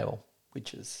ale,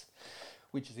 which is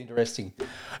interesting.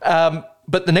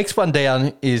 But the next one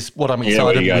down is what I'm excited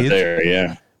what you got with. There,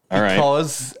 yeah. All right.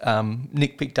 Because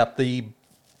Nick picked up the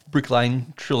Brick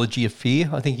Lane Trilogy of Fear.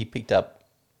 I think he picked up,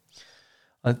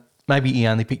 maybe he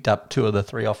only picked up 2 of the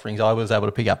 3 offerings. I was able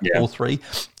to pick up all 3.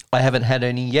 I haven't had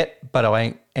any yet, but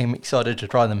I am excited to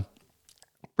try them.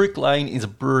 Brick Lane is a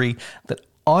brewery that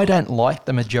I don't like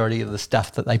the majority of the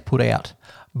stuff that they put out,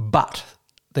 but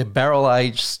their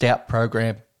barrel-aged stout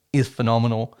program is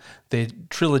phenomenal. Their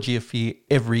Trilogy of Fear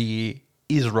every year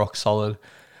is rock solid,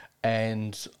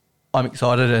 and I'm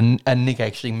excited, and Nick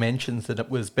actually mentions that it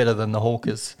was better than the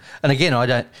Hawkers. And again,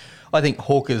 I think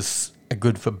Hawkers are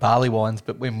good for barley wines,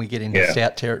 but when we get into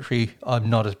stout territory, I'm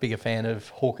not as big a fan of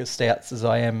Hawker stouts as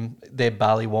I am their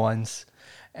barley wines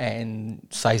and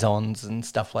saisons and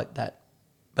stuff like that.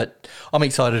 But I'm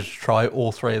excited to try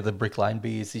all 3 of the Brick Lane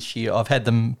beers this year. I've had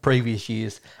them previous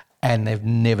years, and they've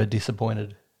never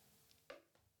disappointed.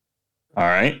 All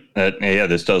right.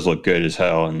 This does look good as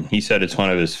hell. And he said it's one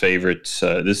of his favorites.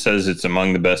 This says it's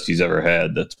among the best he's ever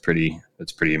had. That's pretty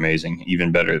amazing.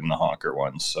 Even better than the Hawker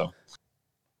ones. So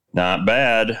not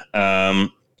bad.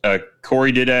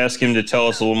 Corey did ask him to tell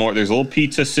us a little more. There's a little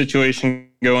pizza situation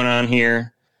going on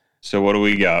here. So what do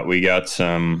we got? We got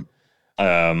some,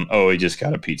 he just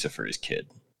got a pizza for his kid.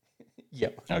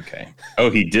 Yep. Okay. Oh,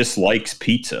 he dislikes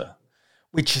pizza.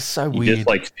 Which is so weird. He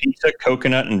dislikes pizza,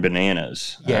 coconut, and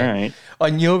bananas. Yeah. All right. I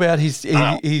knew about his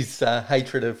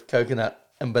hatred of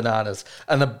coconut and bananas,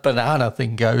 and the banana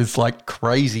thing goes like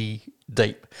crazy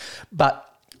deep.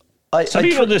 But some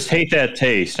people just hate that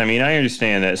taste. I mean, I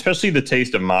understand that, especially the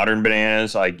taste of modern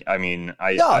bananas. I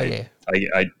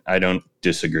don't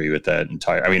disagree with that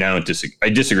entire. I mean, I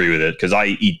disagree with it because I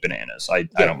eat bananas. I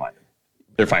don't mind them.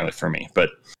 They're fine for me, but.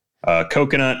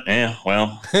 Coconut,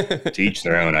 to each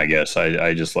their own, I guess.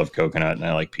 I just love coconut, and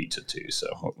I like pizza too. So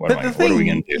what are we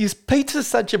going to do? Is pizza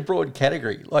such a broad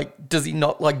category? Like, does he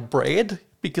not like bread?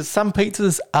 because some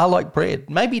pizzas are like bread.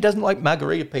 Maybe he doesn't like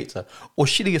margarita pizza or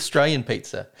shitty Australian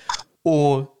pizza,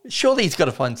 or surely he's got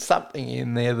to find something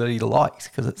in there that he likes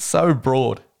because it's so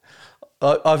broad.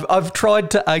 I've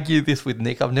tried to argue this with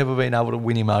Nick. I've never been able to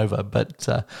win him over, but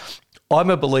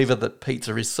I'm a believer that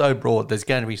pizza is so broad. There's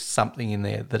going to be something in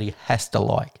there that he has to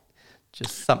like.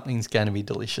 Just something's going to be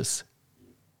delicious.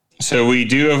 So we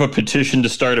do have a petition to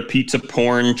start a pizza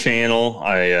porn channel.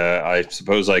 I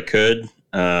suppose I could.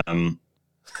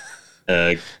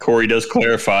 Corey does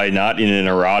clarify, not in an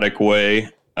erotic way,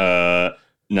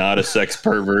 not a sex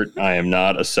pervert. I am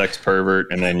not a sex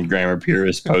pervert. And then Grammar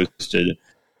Purist posted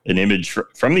an image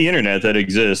from the internet that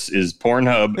exists. Is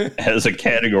Pornhub has a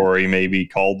category maybe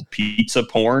called pizza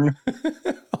porn,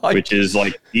 which is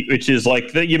like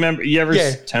that. You remember? You ever,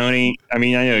 Tony? I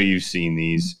mean, I know you've seen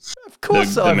these. Of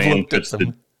course, the I've man looked at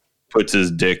them. Puts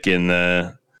his dick in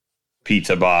the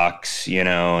pizza box,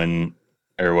 and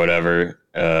or whatever.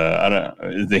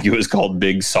 I think it was called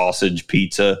Big Sausage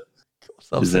Pizza.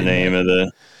 Is the name of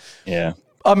the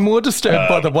I'm more disturbed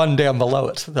by the one down below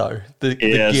it, though. The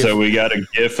GIF. So we got a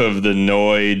GIF of the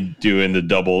Noid doing the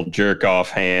double jerk off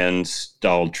hands,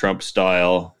 Donald Trump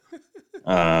style.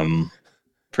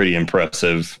 Pretty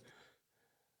impressive.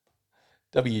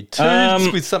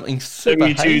 W2's with something super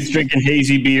W2's hazy. drinking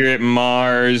hazy beer at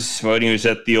Mars. Voting was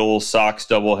at the old Sox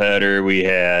doubleheader. We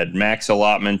had Max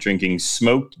Allotment drinking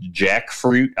smoked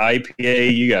jackfruit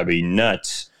IPA. You gotta be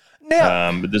nuts.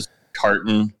 Now, But this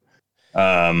carton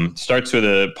starts with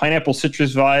a pineapple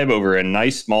citrus vibe over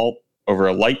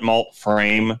a light malt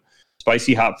frame,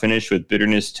 spicy hop finish with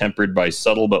bitterness tempered by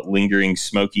subtle but lingering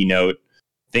smoky note.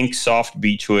 Think soft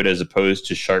beechwood as opposed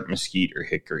to sharp mesquite or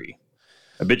hickory.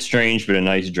 A bit strange, but a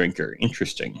nice drinker.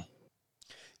 Interesting.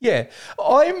 Yeah,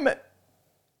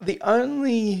 the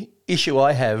only issue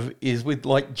I have is with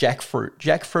like jackfruit.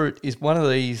 Jackfruit is one of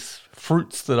these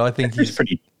fruits that I think is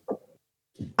pretty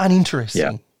uninteresting.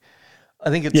 Yeah. I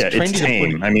think it's trendy. It's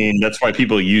tame. I mean, that's why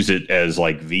people use it as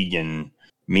like vegan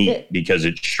meat because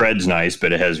it shreds nice,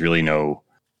 but it has really no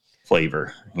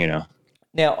flavor.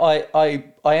 Now, I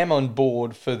am on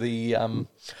board for the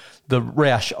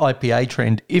Roush IPA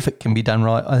trend if it can be done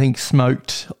right. I think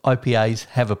smoked IPAs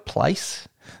have a place,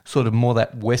 sort of more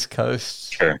that West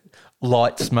Coast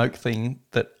light smoke thing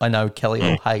that I know Kelly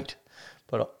will hate,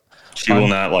 but she will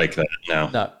not like that.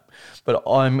 No, but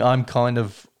I'm kind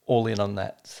of all in on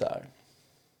that. So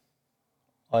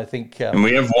I think, and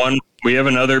we have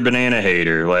another banana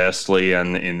hater. Lastly,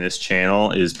 in this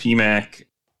channel is PMAC.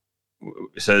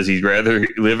 Says he'd rather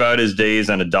live out his days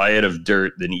on a diet of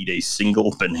dirt than eat a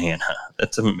single banana.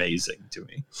 That's amazing to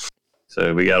me.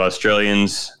 So we got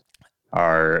Australians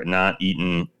are not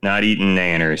eating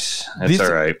nanners. That's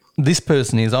all right. This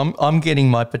person is. I'm getting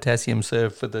my potassium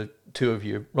served for the two of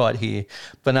you right here.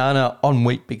 Banana on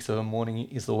wheat bix of a morning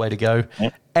is the way to go.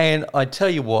 Yep. And I tell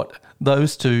you what,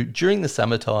 those two during the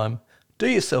summertime, do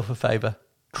yourself a favour.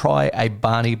 Try a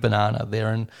Barney banana.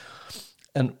 They're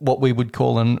and what we would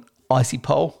call an icy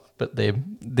pole, but they're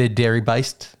dairy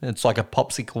based. It's like a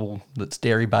popsicle that's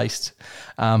dairy based,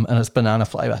 and it's banana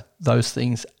flavour. Those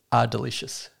things are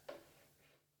delicious.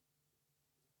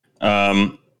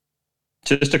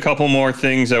 Just a couple more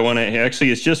things I want to.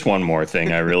 Actually, it's just one more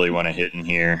thing I really want to hit in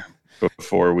here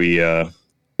before we.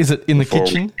 Is it in the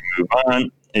kitchen? Move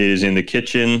on. It is in the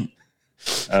kitchen.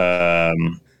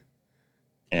 And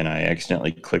I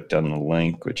accidentally clicked on the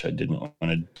link, which I didn't want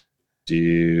to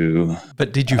do.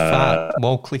 But did you fart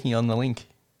while clicking on the link?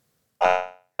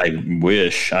 I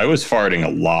wish. I was farting a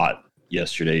lot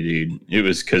yesterday, dude. It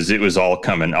was because it was all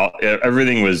coming out.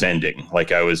 Everything was ending.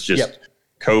 Like I was just,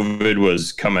 COVID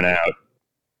was coming out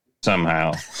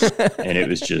somehow. And it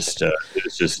was just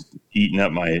eating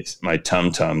up my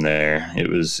tum-tum there. It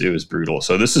was brutal.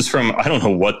 So this is from, I don't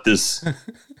know what this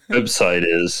website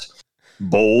is.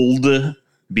 Bold,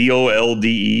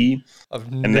 BOLDE.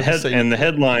 And the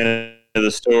headline of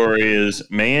the story is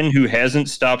 "Man who hasn't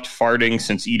stopped farting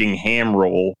since eating ham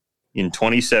roll in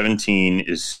 2017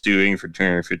 is suing for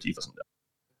 $250,000."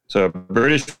 So a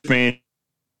British man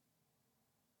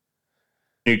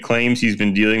who claims he's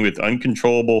been dealing with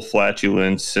uncontrollable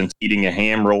flatulence since eating a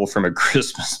ham roll from a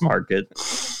Christmas market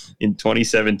in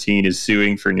 2017 is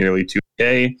suing for nearly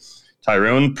 $2,000.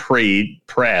 Tyrone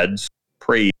Prads,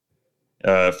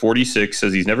 46,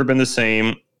 says he's never been the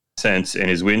same since, and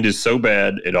his wind is so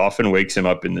bad it often wakes him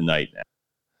up in the night now.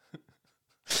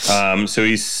 So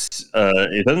he's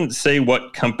it doesn't say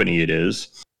what company it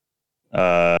is.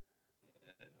 Oh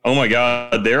my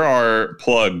God, there are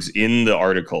plugs in the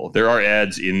article. There are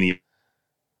ads in the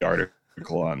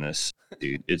article on this,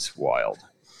 dude. It's wild.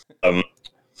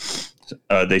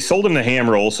 They sold him the ham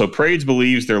roll, so Prades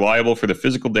believes they're liable for the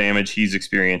physical damage he's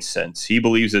experienced since. He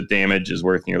believes that damage is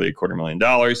worth nearly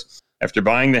 $250,000. After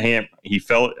buying the ham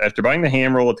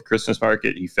roll at the Christmas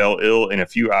market, he fell ill in a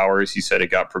few hours. He said it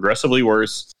got progressively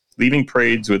worse, leaving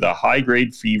Prades with a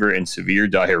high-grade fever and severe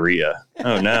diarrhea.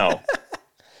 Oh, no.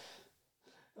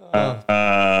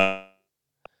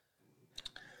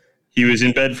 He was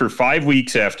in bed for 5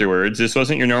 weeks afterwards. This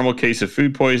wasn't your normal case of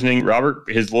food poisoning.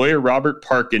 His lawyer, Robert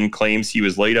Parkin, claims he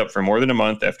was laid up for more than a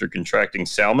month after contracting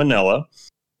salmonella.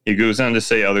 He goes on to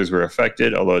say others were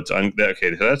affected, although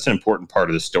okay, so that's an important part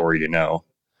of the story to know.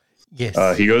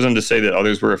 Yes. He goes on to say that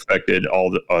others were affected,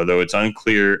 although it's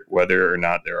unclear whether or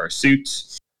not there are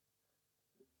suits.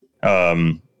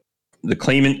 The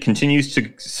claimant continues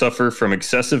to suffer from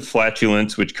excessive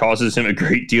flatulence, which causes him a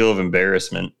great deal of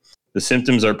embarrassment. The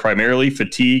symptoms are primarily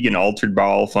fatigue and altered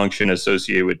bowel function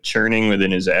associated with churning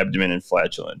within his abdomen and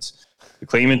flatulence. The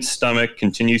claimant's stomach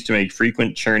continues to make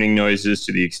frequent churning noises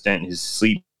to the extent his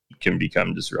sleep can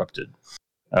become disrupted.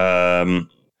 And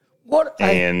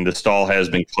the stall has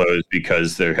been closed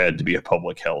because there had to be a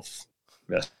public health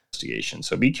investigation.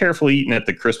 So be careful eating at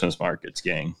the Christmas markets,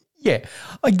 gang. Yeah,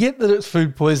 I get that it's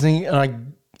food poisoning,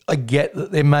 and I get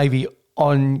that there may be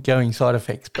ongoing side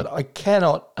effects, but I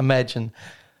cannot imagine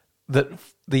that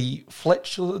the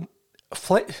farting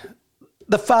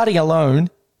alone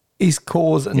is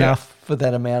cause enough for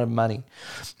that amount of money.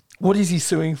 What is he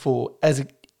suing for? As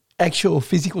actual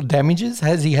physical damages?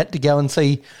 Has he had to go and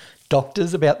see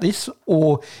doctors about this,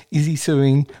 or is he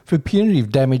suing for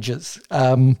punitive damages?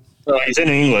 Well, he's in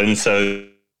England, so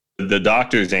the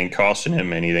doctors ain't costing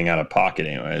him anything out of pocket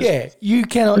anyways. Yeah, you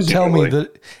cannot tell me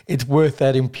that it's worth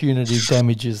that in punitive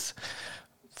damages.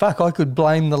 Fuck, I could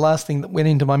blame the last thing that went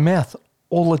into my mouth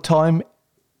all the time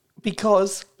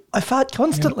because I fart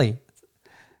constantly.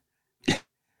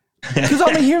 Because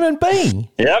I'm a human being.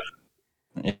 Yep.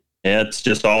 Yeah, it's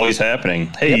just always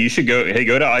happening. Hey, you should go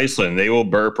to Iceland. They will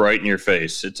burp right in your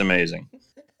face. It's amazing.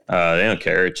 They don't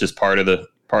care. It's just part of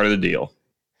the deal.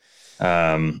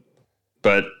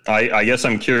 But I guess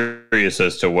I'm curious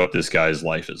as to what this guy's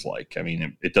life is like. I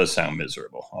mean, it does sound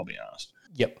miserable, I'll be honest.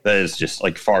 Yep. That is just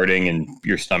like farting and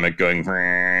your stomach going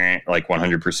like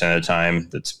 100% of the time.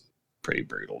 That's pretty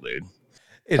brutal, dude.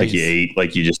 You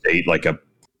just ate like a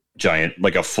giant,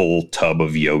 like a full tub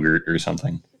of yogurt or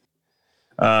something.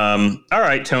 All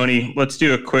right, Tony, let's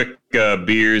do a quick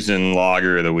beers and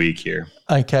lager of the week here.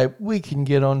 Okay, we can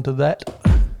get on to that.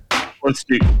 Let's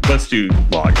do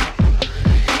lager.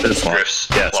 Griff's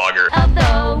yes. lager of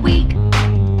the week.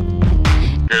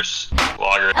 Griff's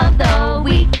lager Of the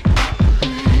week.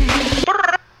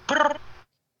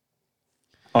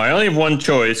 I only have one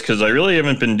choice because I really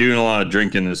haven't been doing a lot of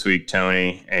drinking this week,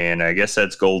 Tony, and I guess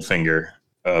that's Goldfinger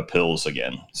pills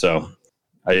again. So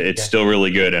it's still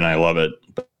really good, and I love it.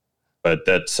 But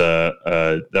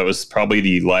that was probably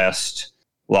the last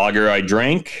lager I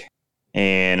drank,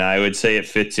 and I would say it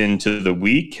fits into the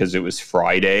week because it was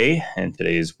Friday and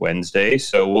today is Wednesday,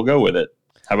 so we'll go with it.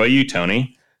 How about you,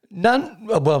 Tony? None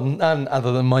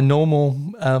other than my normal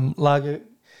lager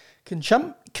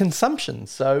consumption.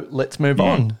 So let's move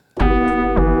on.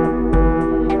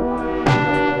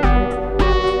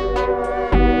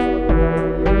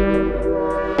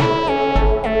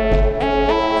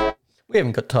 We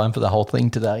haven't got time for the whole thing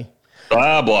today.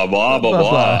 Blah, blah, blah, blah,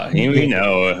 blah. We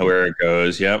know where it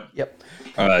goes. Yep.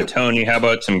 Tony, how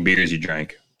about some beers you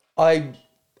drank? I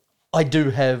do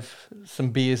have some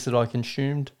beers that I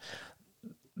consumed.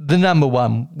 The number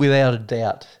one, without a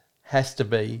doubt, has to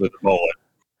be With a bullet.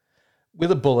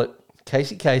 With a bullet,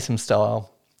 Casey Kasem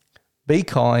style. Be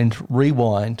kind,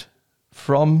 rewind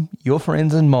from your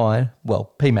friends and mine.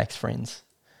 Well, PMAX friends.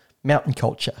 Mountain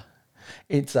Culture.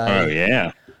 It's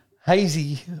a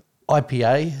hazy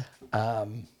IPA.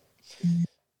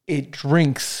 It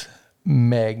drinks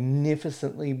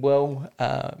magnificently well.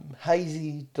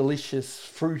 Hazy, delicious,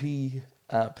 fruity.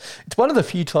 It's one of the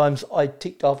few times I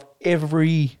ticked off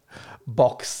every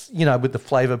box, with the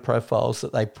flavour profiles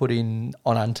that they put in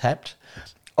on Untapped.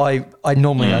 I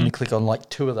normally only click on like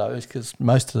two of those because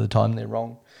most of the time they're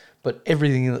wrong. But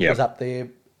everything that was up there,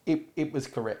 it was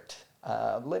correct.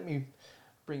 Let me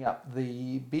bring up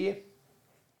the beer.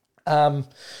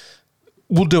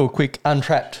 We'll do a quick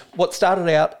Untrapped. What started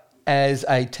out as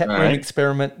a taproom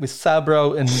experiment with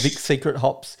Sabro and Vic's Secret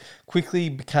hops quickly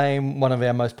became one of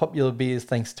our most popular beers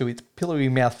thanks to its pillowy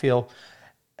mouthfeel,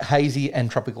 hazy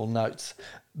and tropical notes.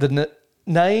 The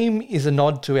name is a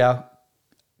nod to our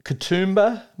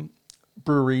Katoomba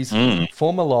Brewery's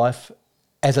former life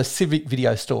as a civic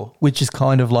video store, which is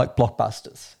kind of like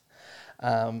Blockbusters.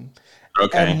 And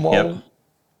while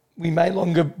We may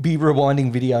longer be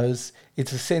rewinding videos.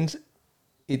 It's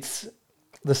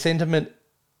the sentiment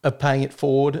of paying it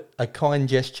forward. A kind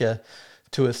gesture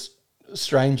to a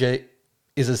stranger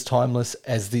is as timeless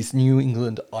as this New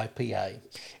England IPA.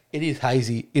 It is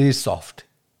hazy. It is soft.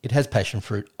 It has passion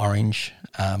fruit, orange.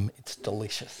 It's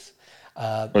delicious.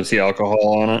 What's the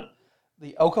alcohol on it?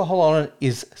 The alcohol on it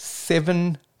is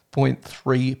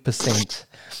 7.3%.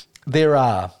 There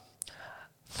are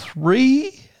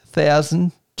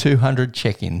 3,200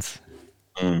 check-ins.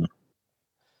 This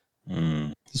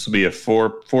will be a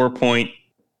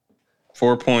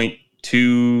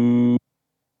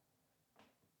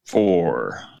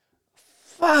 4.24.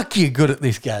 Fuck, you're good at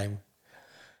this game.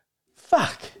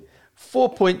 Fuck.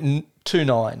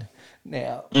 4.29.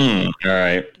 Now, all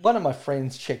right. one of my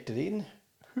friends checked it in.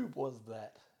 Who was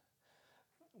that?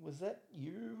 Was that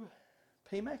you,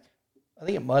 PMAC? I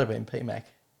think it might have been PMAC.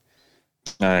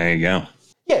 There you go.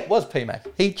 Yeah, it was PMAC.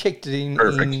 He checked it in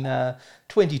Perfect. in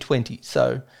 2020.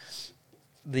 So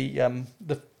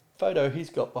the photo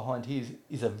he's got behind his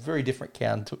is a very different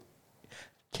can to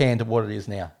what it is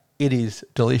now. It is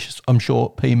delicious. I'm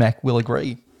sure PMAC will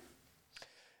agree.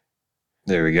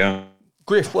 There we go.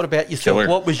 Griff, what about yourself? Killer.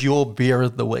 What was your beer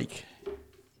of the week?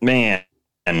 Man,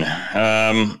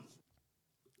 I'm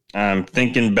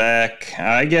thinking back.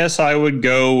 I guess I would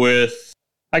go with.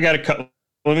 I got a couple.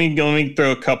 Let me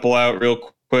throw a couple out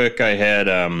real quick. I had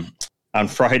on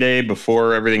Friday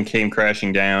before everything came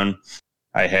crashing down.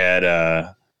 I had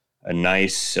a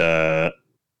nice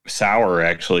sour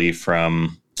actually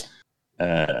from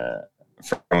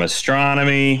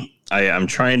Astronomy. I'm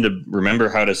trying to remember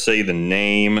how to say the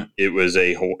name. It was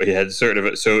it had sort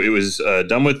of so it was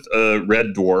done with Red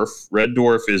Dwarf. Red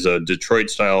Dwarf is a Detroit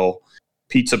style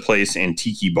pizza place and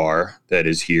tiki bar that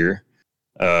is here,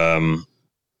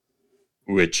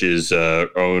 which is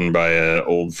owned by an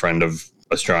old friend of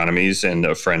Astronomy's and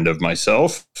a friend of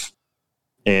myself,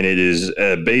 and it is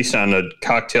based on a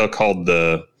cocktail called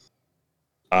there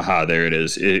it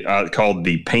is. Called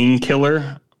the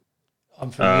Painkiller.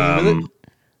 I'm familiar with it.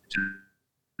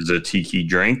 Is a tiki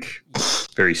drink,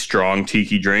 very strong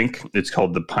tiki drink. It's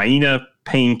called the Paina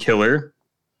Painkiller,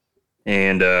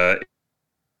 and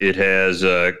it has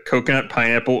coconut,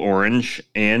 pineapple, orange,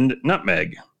 and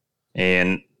nutmeg.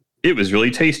 And it was really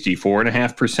tasty,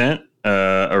 4.5%.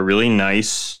 A really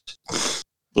nice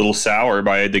little sour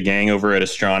by the gang over at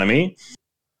Astronomy.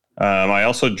 I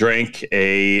also drank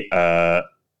a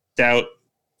stout.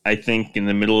 I think in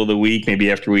the middle of the week,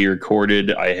 maybe after we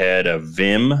recorded, I had a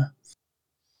Vim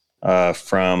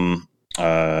from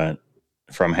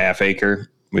Half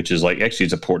Acre, which is actually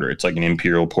it's a porter. It's like an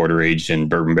imperial porter aged in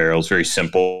bourbon barrels. Very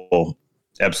simple,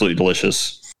 absolutely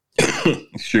delicious.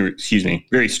 Excuse me.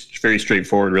 Very, very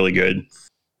straightforward, really good.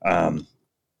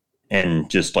 And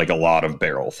just a lot of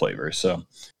barrel flavor. So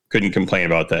couldn't complain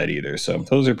about that either. So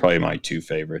those are probably my two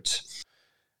favorites.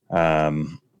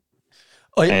 And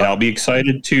I'll be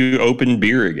excited to open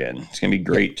beer again. It's going to be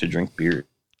great to drink beer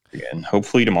again,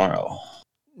 hopefully tomorrow.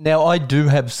 Now, I do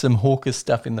have some Hawker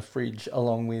stuff in the fridge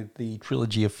along with the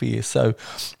Trilogy of Fear. So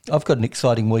I've got an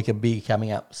exciting week of beer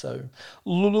coming up. So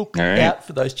look out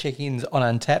for those check-ins on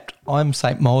Untapped. I'm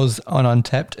St. Moz on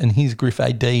Untapped and here's Griff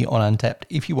AD on Untapped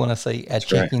if you want to see our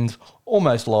check-ins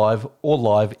almost live or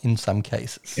live in some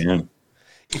cases. Yeah.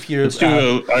 If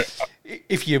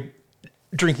you're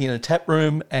drinking in a tap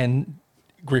room and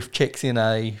Griff checks in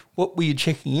what were you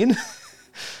checking in?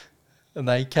 And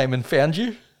they came and found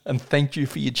you and thanked you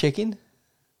for your check-in?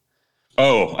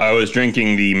 Oh, I was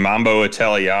drinking the Mambo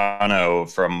Italiano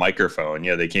from Microphone.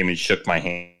 Yeah, they came and shook my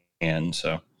hand.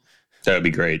 So that would be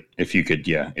great if you could.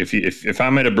 Yeah, if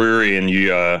I'm at a brewery and you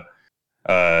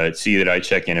see that I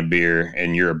check in a beer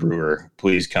and you're a brewer,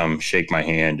 please come shake my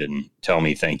hand and tell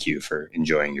me thank you for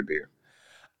enjoying your beer.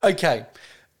 Okay.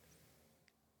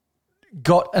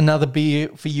 Got another beer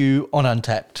for you on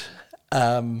Untapped.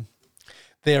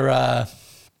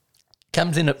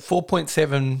 Comes in at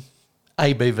 4.7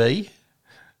 ABV.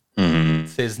 Mm-hmm.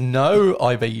 There's no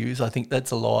IBUs. I think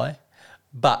that's a lie.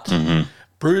 But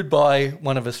brewed by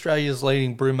one of Australia's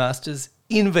leading brewmasters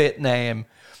in Vietnam,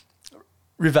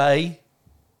 Rivet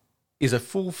is a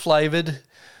full-flavoured,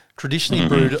 traditionally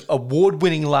brewed,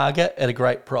 award-winning lager at a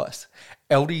great price.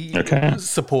 Aldi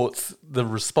supports the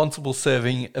responsible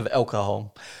serving of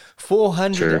alcohol.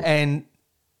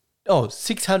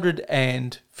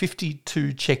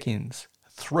 652 check-ins.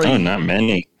 3 not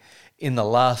many. in the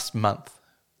last month.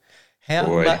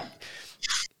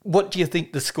 What do you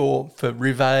think the score for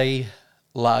Rivet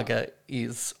Lager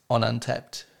is on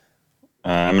Untapped?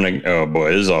 Oh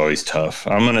boy, this is always tough.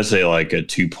 I'm gonna say a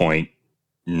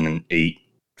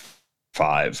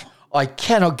 2.85. I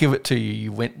cannot give it to you.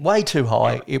 You went way too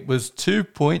high. It was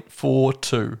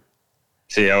 2.42.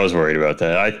 See, I was worried about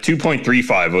that.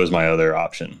 2.35 was my other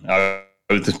option. I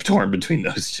was torn between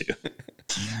those two.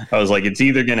 I was like, it's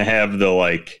either going to have the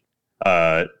like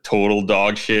total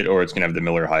dog shit or it's going to have the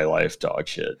Miller High Life dog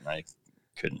shit. And I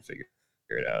couldn't figure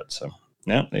it out. So,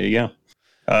 yeah, there you go.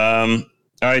 All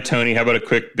right, Tony, how about a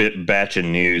quick batch of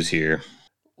news here?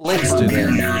 Let's do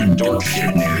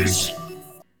that.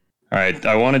 All right,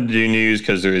 I wanted to do news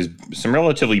because there is some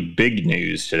relatively big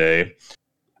news today.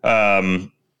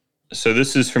 So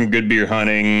this is from Good Beer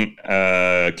Hunting,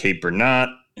 Cape Bernat,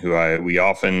 who we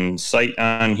often cite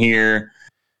on here.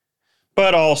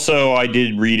 But also I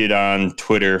did read it on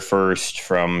Twitter first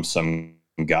from some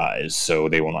guys, so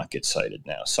they will not get cited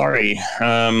now. Sorry.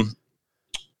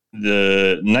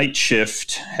 The Night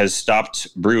Shift has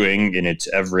stopped brewing in its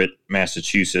Everett,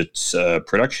 Massachusetts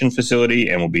production facility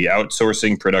and will be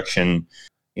outsourcing production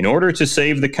in order to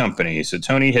save the company. So,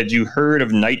 Tony, had you heard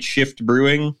of Night Shift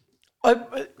Brewing? I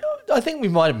think we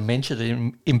might have mentioned it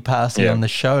in passing on the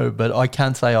show, but I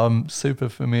can't say I'm super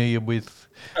familiar with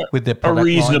their product line.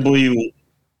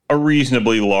 A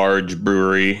reasonably large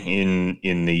brewery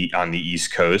on the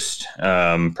East Coast,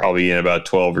 probably in about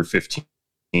 12 or 15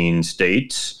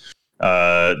 states.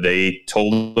 They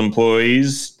told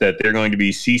employees that they're going to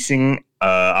be ceasing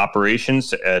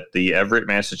operations at the Everett,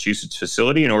 Massachusetts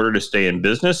facility in order to stay in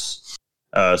business.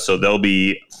 So they'll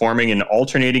be forming an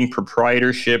alternating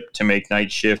proprietorship to make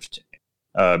Night Shift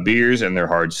beers and their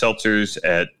hard seltzers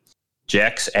at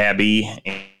Jack's Abbey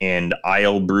and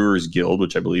Isle Brewers Guild,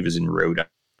 which I believe is in Rhode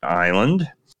Island.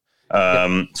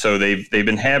 So they've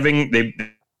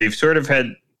sort of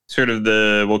had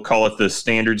we'll call it the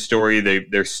standard story.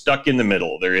 They're stuck in the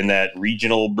middle. They're in that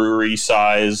regional brewery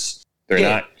size. They're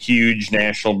not huge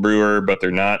national brewer, but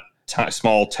they're not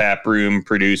small tap room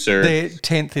producer. They're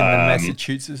 10th in the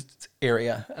Massachusetts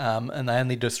area, and they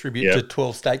only distribute to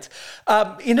 12 states.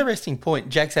 Interesting point.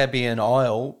 Jack's Abbey and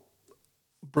Isle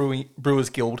Brewers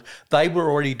Guild, they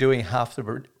were already doing half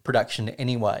the production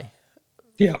anyway.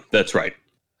 Yeah, that's right.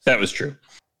 That was true.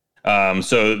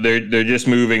 So they're just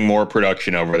moving more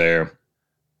production over there.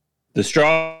 The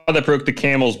straw that broke the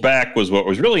camel's back was what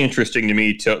was really interesting to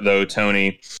me, though,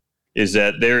 Tony, is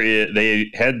that they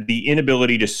had the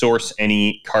inability to source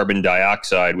any carbon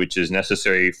dioxide, which is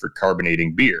necessary for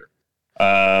carbonating beer.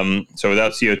 So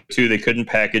without CO2, they couldn't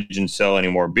package and sell any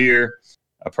more beer,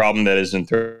 a problem that has been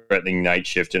threatening Night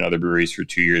Shift and other breweries for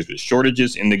 2 years with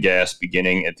shortages in the gas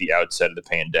beginning at the outset of the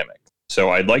pandemic. So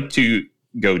I'd like to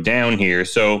go down here.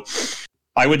 So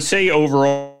I would say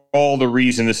overall the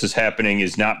reason this is happening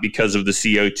is not because of the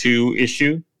CO2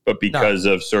 issue, but because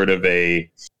of sort of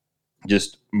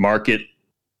just market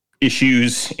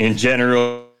issues in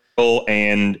general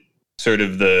and sort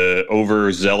of the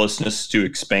overzealousness to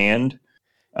expand.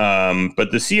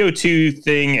 But the CO2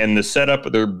 thing and the setup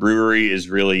of their brewery is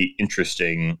really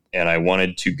interesting, and I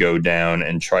wanted to go down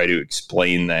and try to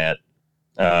explain that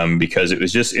because it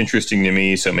was just interesting to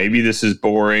me. So maybe this is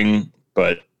boring,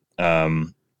 but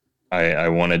I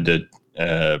wanted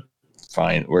to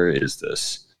find, where is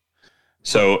this?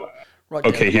 So,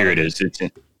 okay, here it is.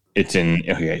 It's in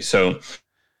okay. So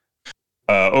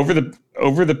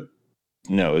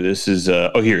this is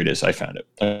here it is. I found it.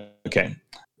 Okay.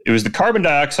 It was the carbon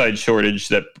dioxide shortage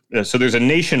that, so there's a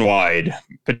nationwide,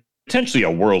 potentially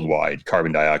a worldwide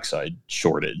carbon dioxide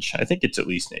shortage. I think it's at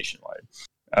least nationwide.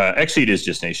 Actually, it is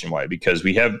just nationwide because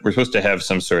we're supposed to have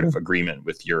some sort of agreement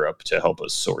with Europe to help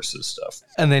us source this stuff.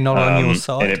 And they're not on your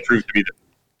side. And it proved to be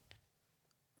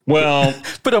well.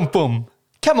 But boom.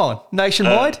 Come on,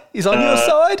 nationwide is on your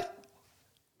side.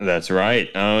 That's right.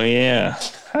 Oh yeah.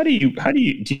 Do you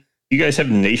guys have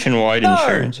nationwide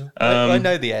insurance? I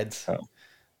know the ads. Oh.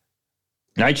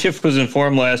 Night Shift was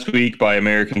informed last week by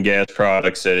American Gas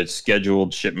Products that its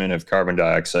scheduled shipment of carbon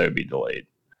dioxide would be delayed.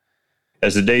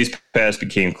 As the days passed, it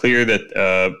became clear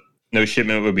that no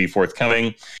shipment would be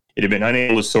forthcoming. It had been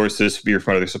unable to source this beer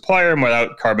from another supplier, and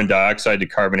without carbon dioxide to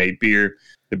carbonate beer,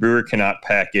 the brewer cannot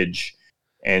package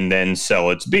and then sell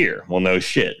its beer. Well, no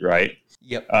shit, right?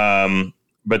 Yep.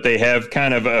 But they have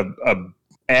kind of a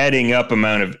adding up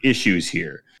amount of issues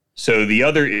here. So the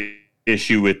other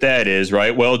issue with that is,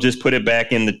 right, well, just put it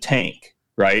back in the tank,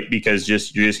 right? Because you're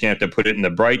just going to have to put it in the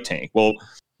bright tank. Well,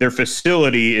 their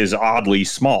facility is oddly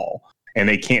small, and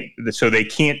they can't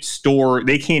even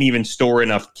store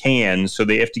enough cans, so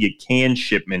they have to get can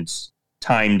shipments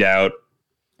timed out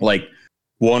like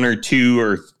 1 or 2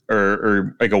 or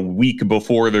like a week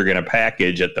before they're going to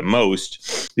package at the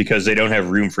most, because they don't have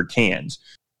room for cans.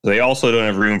 They also don't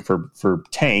have room for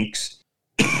tanks.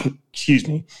 Excuse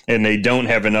me. And they don't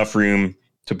have enough room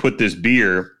to put this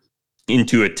beer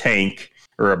into a tank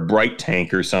or a bright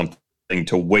tank or something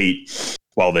to wait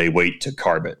while they wait to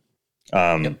carb it.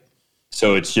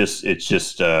 So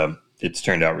it's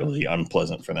turned out really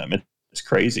unpleasant for them. It's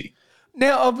crazy.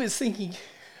 Now, I was thinking,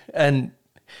 and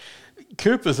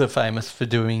Coopers are famous for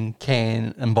doing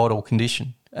can and bottle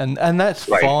condition, and that's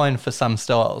fine for some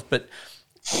styles. But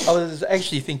I was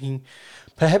actually thinking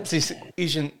perhaps this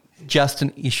isn't just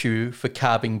an issue for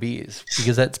carbing beers,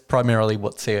 because that's primarily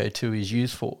what CO2 is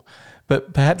used for.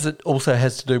 But perhaps it also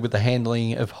has to do with the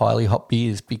handling of highly hop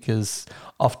beers, because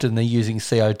often they're using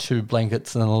CO2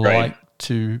 blankets and the like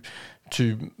to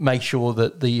make sure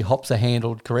that the hops are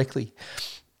handled correctly.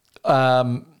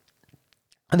 I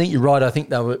think you're right. I think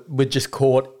they were just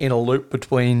caught in a loop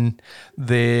between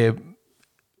their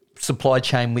supply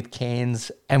chain with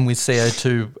cans and with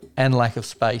CO2 and lack of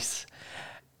space.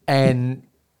 And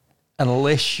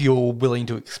unless you're willing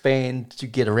to expand to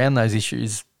get around those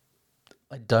issues,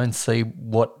 I don't see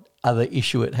what other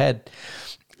issue it had.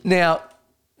 Now,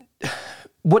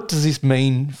 what does this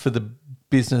mean for the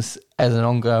business as an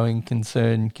ongoing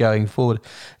concern going forward?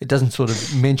 It doesn't sort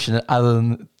of mention it other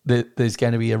than that there's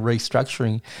going to be a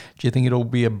restructuring. Do you think it'll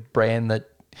be a brand that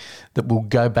will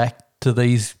go back to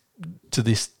this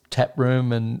tap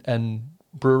room and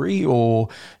brewery, or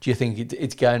do you think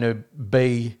it's going to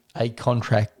be a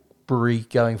contract brewery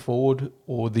going forward,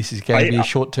 or this is going to be a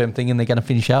short-term thing and they're going to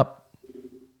finish up?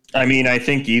 I mean, I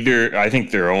think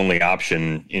their only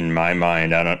option in my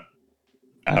mind, I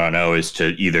don't know, is to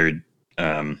either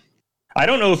I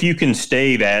don't know if you can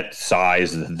stay that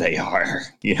size that they are.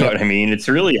 You know what I mean? It's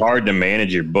really hard to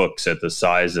manage your books at the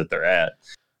size that they're at.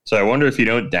 So I wonder if you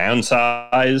don't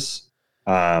downsize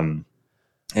and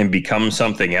become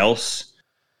something else.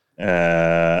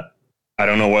 I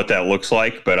don't know what that looks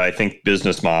like, but I think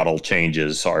business model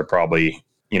changes are probably,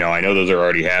 I know those are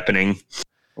already happening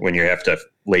when you have to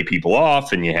lay people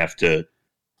off and you have to,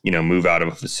 move out of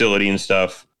a facility and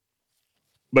stuff.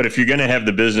 But if you're going to have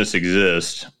the business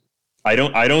exist, I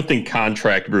don't think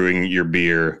contract brewing your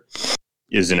beer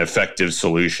is an effective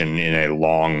solution in a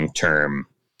long term.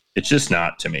 It's just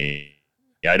not to me.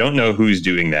 I don't know who's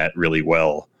doing that really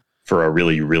well for a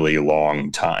really, really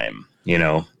long time,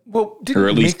 Well, or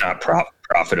at least not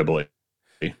profitably.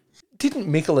 Didn't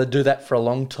Mikkeller do that for a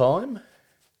long time?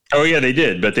 Oh, yeah, they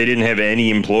did, but they didn't have any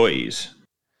employees.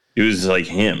 It was like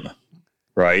him,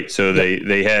 right? So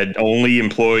they had only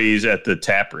employees at the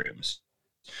tap rooms.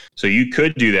 So you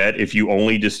could do that if you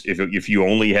only if you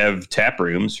only have tap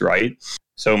rooms, right?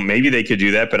 So maybe they could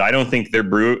do that, but I don't think their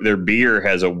beer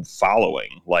has a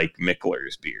following like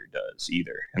Mikkeller's beer does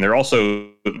either. And they're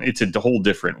also, it's a whole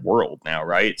different world now,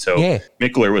 right? So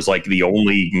Mikkeller was like the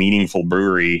only meaningful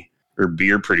brewery or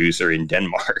beer producer in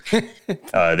Denmark.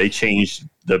 They changed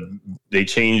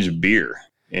beer.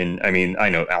 And I mean, I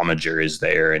know Almager is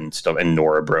there and stuff, and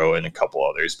Norabro and a couple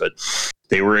others, but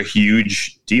they were a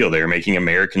huge deal. They were making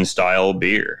American style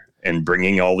beer and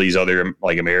bringing all these other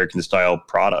like American style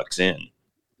products in.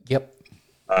 Yep.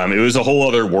 It was a whole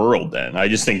other world then. I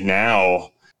just think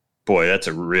now, boy, that's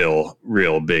a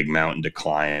real big mountain to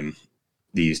climb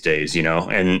these days, and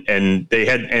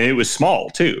it was small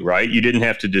too, right? You didn't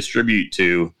have to distribute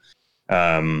to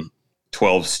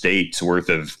 12 states worth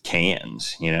of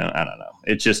cans, I don't know.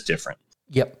 It's just different.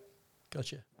 Yep.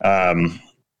 Gotcha.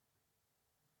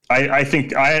 I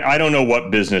think I don't know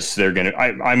what business they're going to.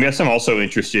 I guess I'm also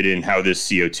interested in how this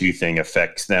CO2 thing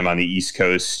affects them on the East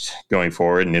Coast going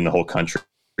forward and in the whole country,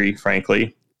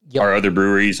 frankly. Yep. Are other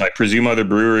breweries, I presume other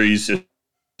breweries,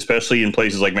 especially in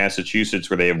places like Massachusetts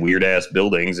where they have weird ass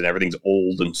buildings and everything's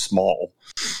old and small,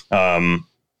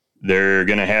 they're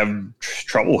going to have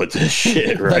trouble with this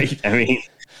shit, right? I mean,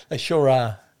 they sure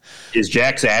are. Is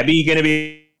Jack's Abbey going to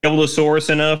be able to source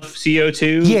enough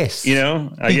CO2? Yes.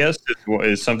 I guess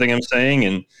is something I'm saying.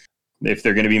 And if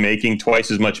they're going to be making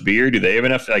twice as much beer, do they have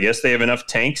enough? I guess they have enough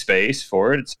tank space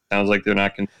for it. It sounds like they're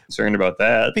not concerned about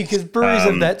that. Because breweries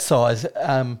of that size,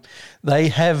 they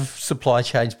have supply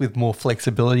chains with more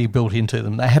flexibility built into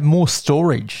them. They have more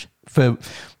storage for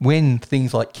when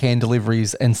things like can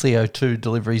deliveries and CO2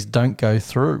 deliveries don't go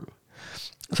through.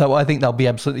 So I think they'll be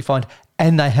absolutely fine.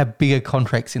 And they have bigger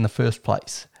contracts in the first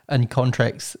place, and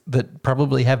contracts that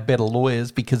probably have better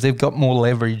lawyers because they've got more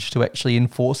leverage to actually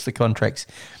enforce the contracts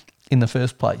in the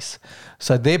first place.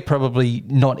 So they're probably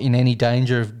not in any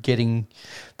danger of getting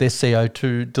their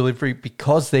CO2 delivery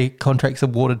because their contracts are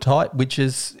watertight, which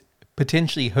is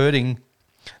potentially hurting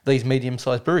these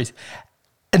medium-sized breweries.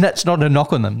 And that's not a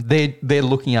knock on them. They're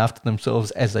looking after themselves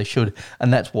as they should,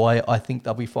 and that's why I think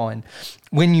they'll be fine.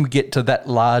 When you get to that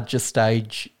larger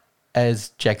stage as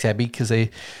Jack's Abbey because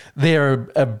they're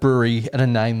a brewery and a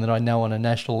name that I know on a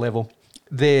national level.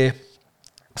 Their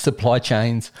supply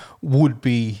chains would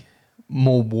be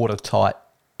more watertight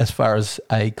as far as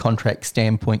a contract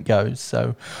standpoint goes.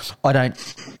 So I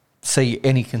don't see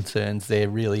any concerns there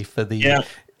really for the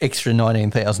extra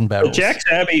 19,000 barrels. But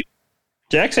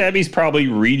Jack's Abbey's probably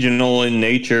regional in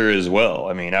nature as well.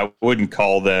 I mean, I wouldn't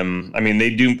call them. I mean,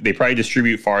 they probably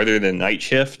distribute farther than Night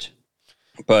Shift,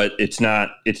 but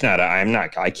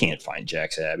I can't find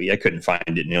Jack's Abbey. I couldn't find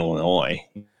it in Illinois.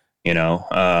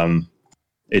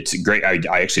 It's great.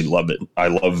 I actually love it. I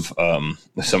love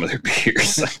some of their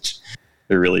beers.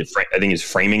 They're really. I think it's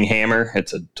Framing Hammer.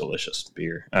 It's a delicious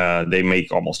beer. They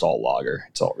make almost all lager.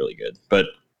 It's all really good, but.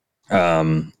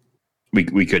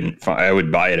 We couldn't find. I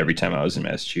would buy it every time I was in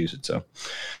Massachusetts. So,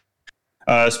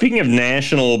 speaking of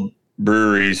national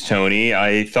breweries, Tony,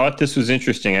 I thought this was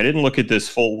interesting. I didn't look at this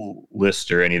full list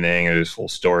or anything, or this full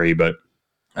story, but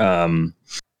so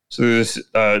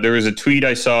there was a tweet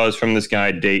I saw is from this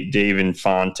guy Dave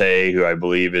Infante, who I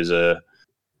believe is a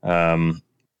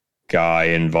guy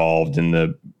involved in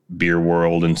the beer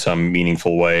world in some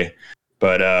meaningful way,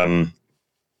 but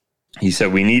he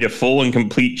said we need a full and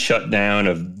complete shutdown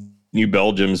of New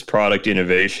Belgium's product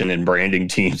innovation and branding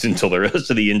teams until the rest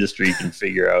of the industry can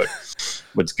figure out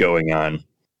what's going on.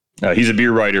 He's a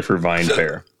beer writer for Vine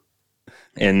Pair.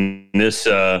 And this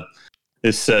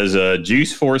says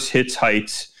Juice Force hits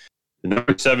heights.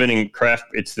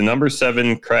 It's the number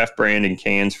 7 craft brand in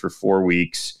cans for 4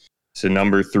 weeks. It's the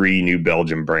number 3 New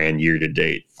Belgium brand year to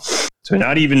date. So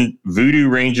not even Voodoo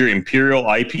Ranger Imperial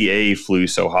IPA flew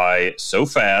so high so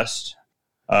fast.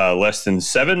 Less than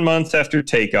 7 months after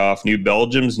takeoff, New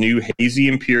Belgium's new Hazy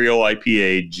Imperial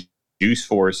IPA, Juice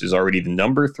Force, is already the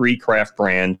number 3 craft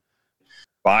brand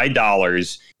by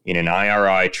dollars in an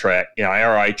IRI tracked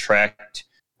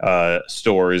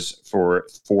stores for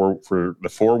the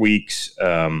 4 weeks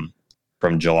from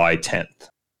July 10th.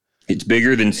 It's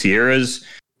bigger than Sierra's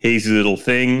Hazy Little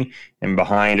Thing and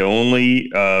behind only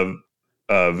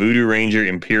Voodoo Ranger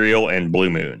Imperial and Blue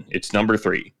Moon. It's number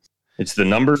 3. It's the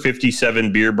number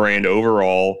 57 beer brand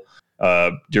overall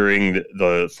during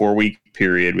the 4-week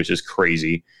period, which is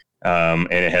crazy.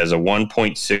 And it has a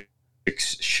 1.6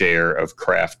 share of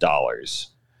craft dollars.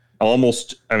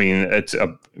 Almost, I mean,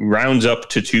 rounds up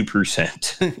to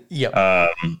 2%. Yep.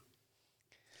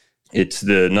 It's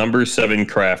the number 7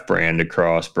 craft brand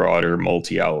across broader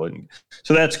multi-outlet.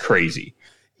 So that's crazy.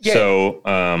 Yeah. So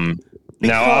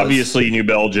now, obviously, New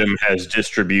Belgium has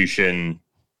distribution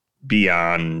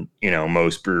beyond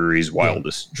most breweries'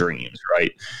 wildest dreams,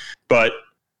 right? But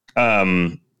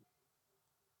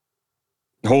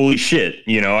holy shit,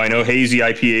 I know hazy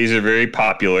IPAs are very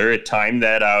popular. It timed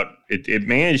that out. It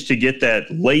managed to get that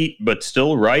late but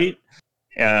still right,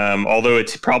 although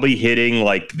it's probably hitting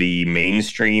like the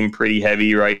mainstream pretty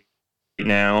heavy right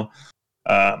now.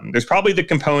 There's probably the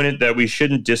component that we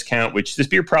shouldn't discount, which this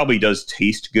beer probably does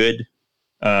taste good.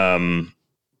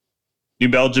 New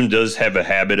Belgium does have a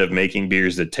habit of making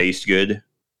beers that taste good,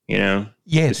 Yeah,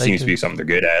 it seems to be something they're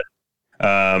good at.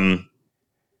 So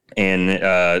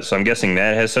I'm guessing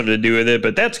that has something to do with it,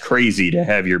 but that's crazy to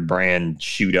have your brand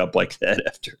shoot up like that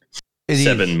after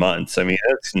 7 months. I mean,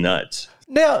 that's nuts.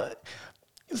 Now,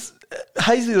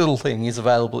 Hazy Little Thing is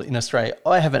available in Australia.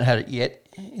 I haven't had it yet.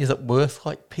 Is it worth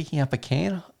picking up a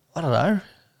can? I don't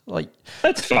know.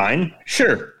 That's fine.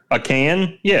 Sure. A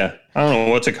can? Yeah. I don't know.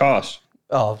 What's it cost?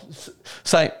 Oh,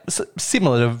 so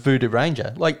similar to Voodoo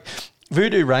Ranger.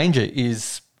 Voodoo Ranger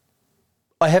is,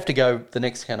 I have to go the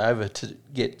next can over to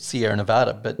get Sierra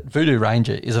Nevada, but Voodoo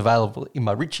Ranger is available in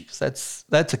my Richies.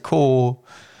 That's a core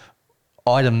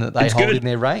item that they hold in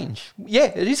their range.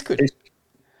 Yeah, it is good.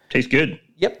 Tastes good.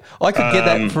 Yep, I could get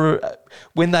that for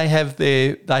when they have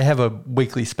a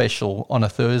weekly special on a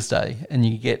Thursday, and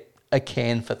you get a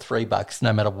can for $3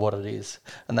 no matter what it is,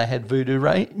 and they had Voodoo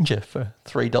Ranger for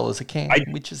 $3 a can,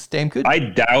 which is damn good. I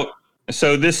doubt.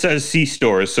 So this says C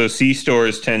stores. So C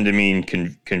stores tend to mean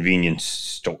convenience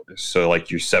stores. So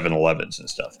like your 7-Elevens and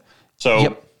stuff.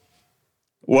 So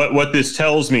what this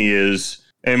tells me is,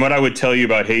 and what I would tell you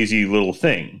about Hazy Little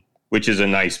Thing, which is a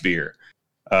nice beer.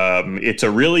 It's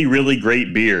a really, really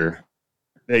great beer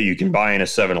that you can buy in a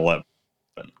 7-Eleven.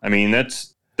 I mean,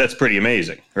 that's pretty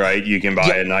amazing, right? You can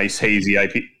buy a nice hazy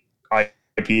IPA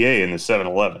in the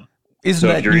 7-Eleven. Isn't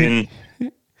that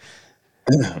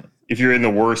if you're in the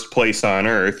worst place on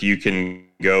earth, you can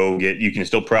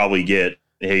still probably get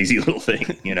a Hazy Little Thing,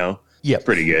 Yeah.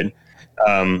 Pretty good.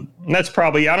 That's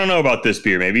probably, I don't know about this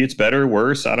beer. Maybe it's better or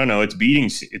worse. I don't know. It's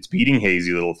beating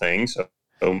Hazy Little Thing. So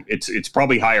it's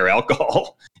probably higher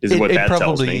alcohol is what that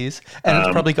tells me. It probably is. And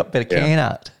it's probably got better can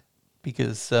art.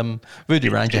 because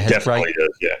Voodoo Ranger It has definitely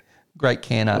does, yeah. great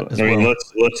can art as I mean, well.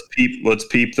 let's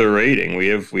peep the rating. We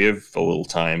have a little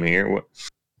time here.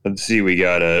 Let's see. We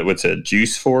got what's that?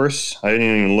 Juice Force. I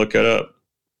didn't even look it up.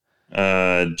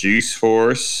 Juice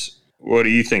Force. What do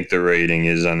you think the rating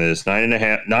is on this?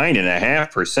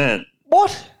 9.5%.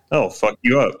 What? Oh, fuck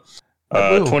you up.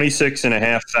 I will.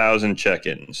 26,500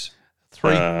 check-ins.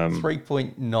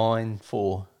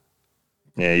 3.94.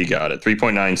 Yeah, you got it.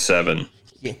 3.97.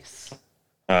 Yes.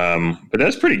 But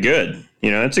that's pretty good.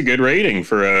 That's a good rating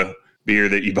for a beer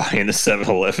that you buy in the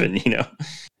 7-Eleven.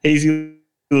 Hazy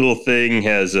Little Thing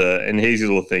Hazy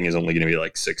Little Thing is only going to be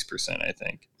like 6%, I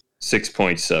think.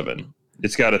 6.7.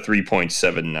 It's got a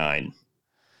 3.79,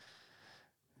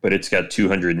 but it's got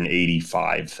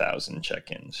 285,000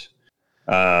 check-ins.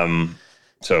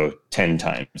 So 10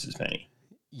 times as many.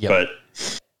 Yep. But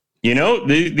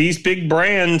these big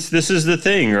brands, this is the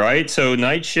thing, right? So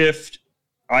Night Shift,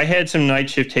 I had some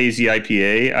Night Shift Hazy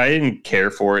IPA. I didn't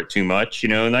care for it too much.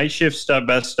 Night Shift's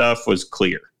best stuff was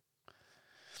clear.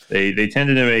 They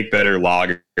tended to make better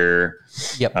lager.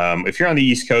 Yep. If you're on the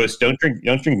East Coast, don't drink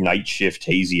Night Shift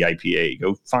Hazy IPA.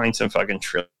 Go find some fucking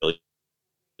Trillium,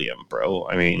 bro.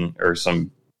 I mean, or some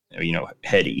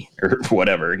Heady or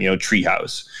whatever,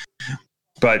 Treehouse.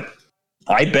 But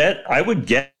I bet I would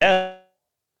guess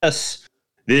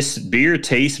this beer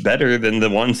tastes better than the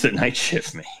ones that Night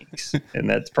Shift makes. And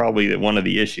that's probably one of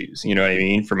the issues, you know what I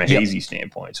mean, from a hazy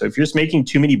standpoint. So if you're just making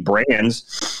too many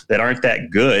brands that aren't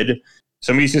that good,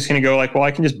 somebody's just going to go like, well,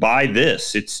 I can just buy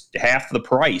this. It's half the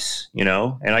price,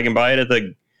 and I can buy it at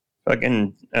the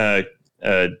fucking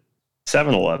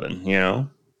 7-Eleven,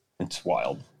 It's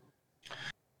wild.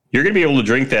 You're going to be able to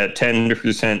drink that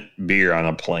 10% beer on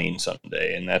a plane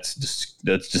someday, and that's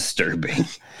disturbing.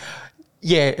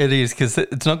 Yeah, it is, because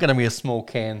it's not going to be a small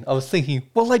can. I was thinking,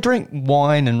 well, they drink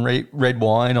wine and red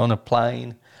wine on a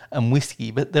plane and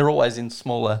whiskey, but they're always in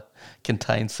smaller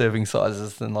contained serving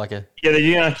sizes than like a... Yeah, they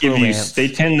do not give you... They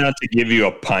tend not to give you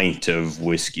a pint of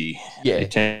whiskey. Yeah. They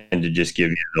tend to just give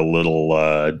you the little,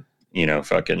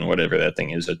 fucking whatever that thing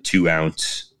is, a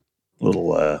 2-ounce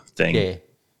little thing. Yeah.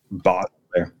 Bottle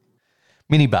there.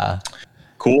 Mini bar.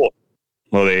 Cool.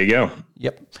 Well, there you go.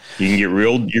 Yep. You can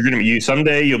get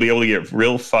someday you'll be able to get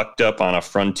real fucked up on a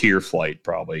Frontier flight,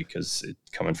 probably, because it's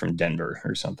coming from Denver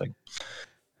or something.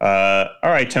 All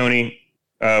right, Tony.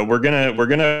 We're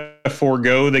gonna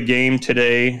forego the game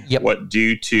today. Yep. What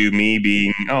due to me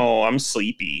being I'm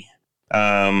sleepy.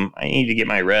 I need to get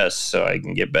my rest so I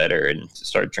can get better and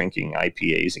start drinking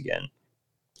IPAs again.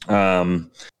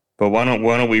 But why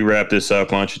don't we wrap this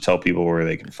up? Why don't you tell people where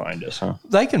they can find us, huh?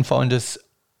 They can find us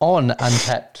on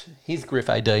Untapped. Here's Griff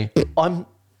AD. As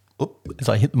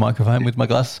I hit the microphone with my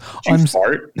glass.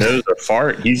 Fart? That was a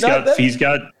fart. He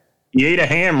ate a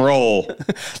ham roll.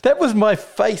 That was my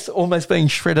face almost being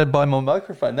shredded by my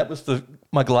microphone. That was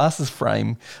my glasses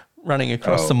frame running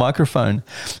across the microphone.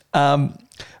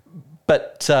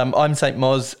 But I'm St.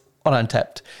 Moz on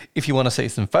Untapped. If you want to see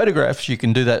some photographs, you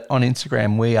can do that on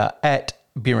Instagram. We are at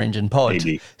Beer Engine Pod.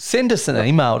 Maybe. Send us an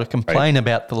email to complain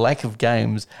about the lack of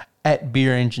games at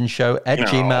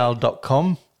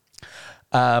beerengineshow@gmail.com.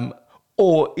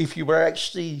 Or if you were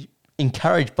actually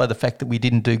encouraged by the fact that we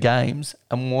didn't do games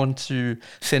and want to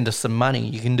send us some money,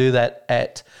 you can do that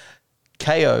at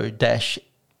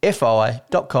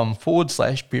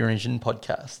ko-fi.com/Beer Engine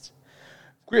Podcast.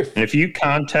 Griff. And if you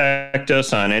contact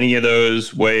us on any of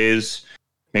those ways,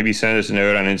 maybe send us a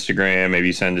note on Instagram,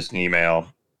 maybe send us an email.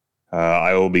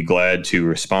 I will be glad to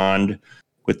respond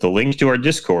with the link to our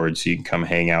Discord so you can come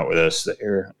hang out with us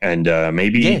there and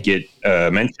maybe get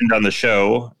mentioned on the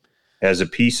show as a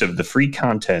piece of the free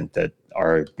content that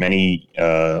our many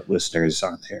listeners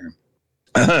on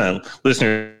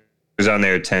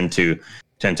there tend to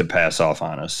pass off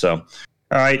on us. So,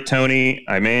 all right, Tony,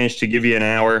 I managed to give you an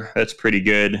hour. That's pretty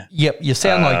good. Yep, you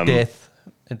sound like death.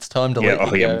 It's time to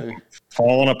let you go.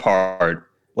 Falling apart.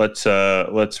 Let's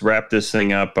wrap this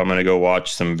thing up. I'm gonna go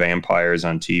watch some vampires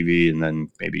on TV and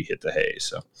then maybe hit the hay.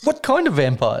 So, what kind of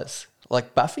vampires?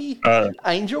 Like Buffy?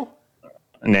 Angel?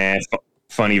 Nah,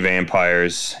 funny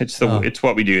vampires. It's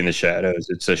what we do in the shadows.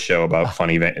 It's a show about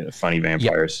funny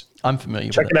vampires. Yep, I'm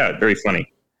familiar. Check it out. Very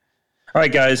funny. All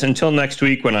right, guys. Until next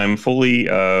week, when I'm fully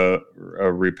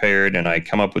repaired and I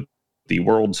come up with the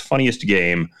world's funniest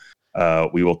game,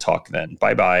 we will talk then.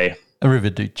 Bye bye.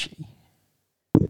 Arrivederci.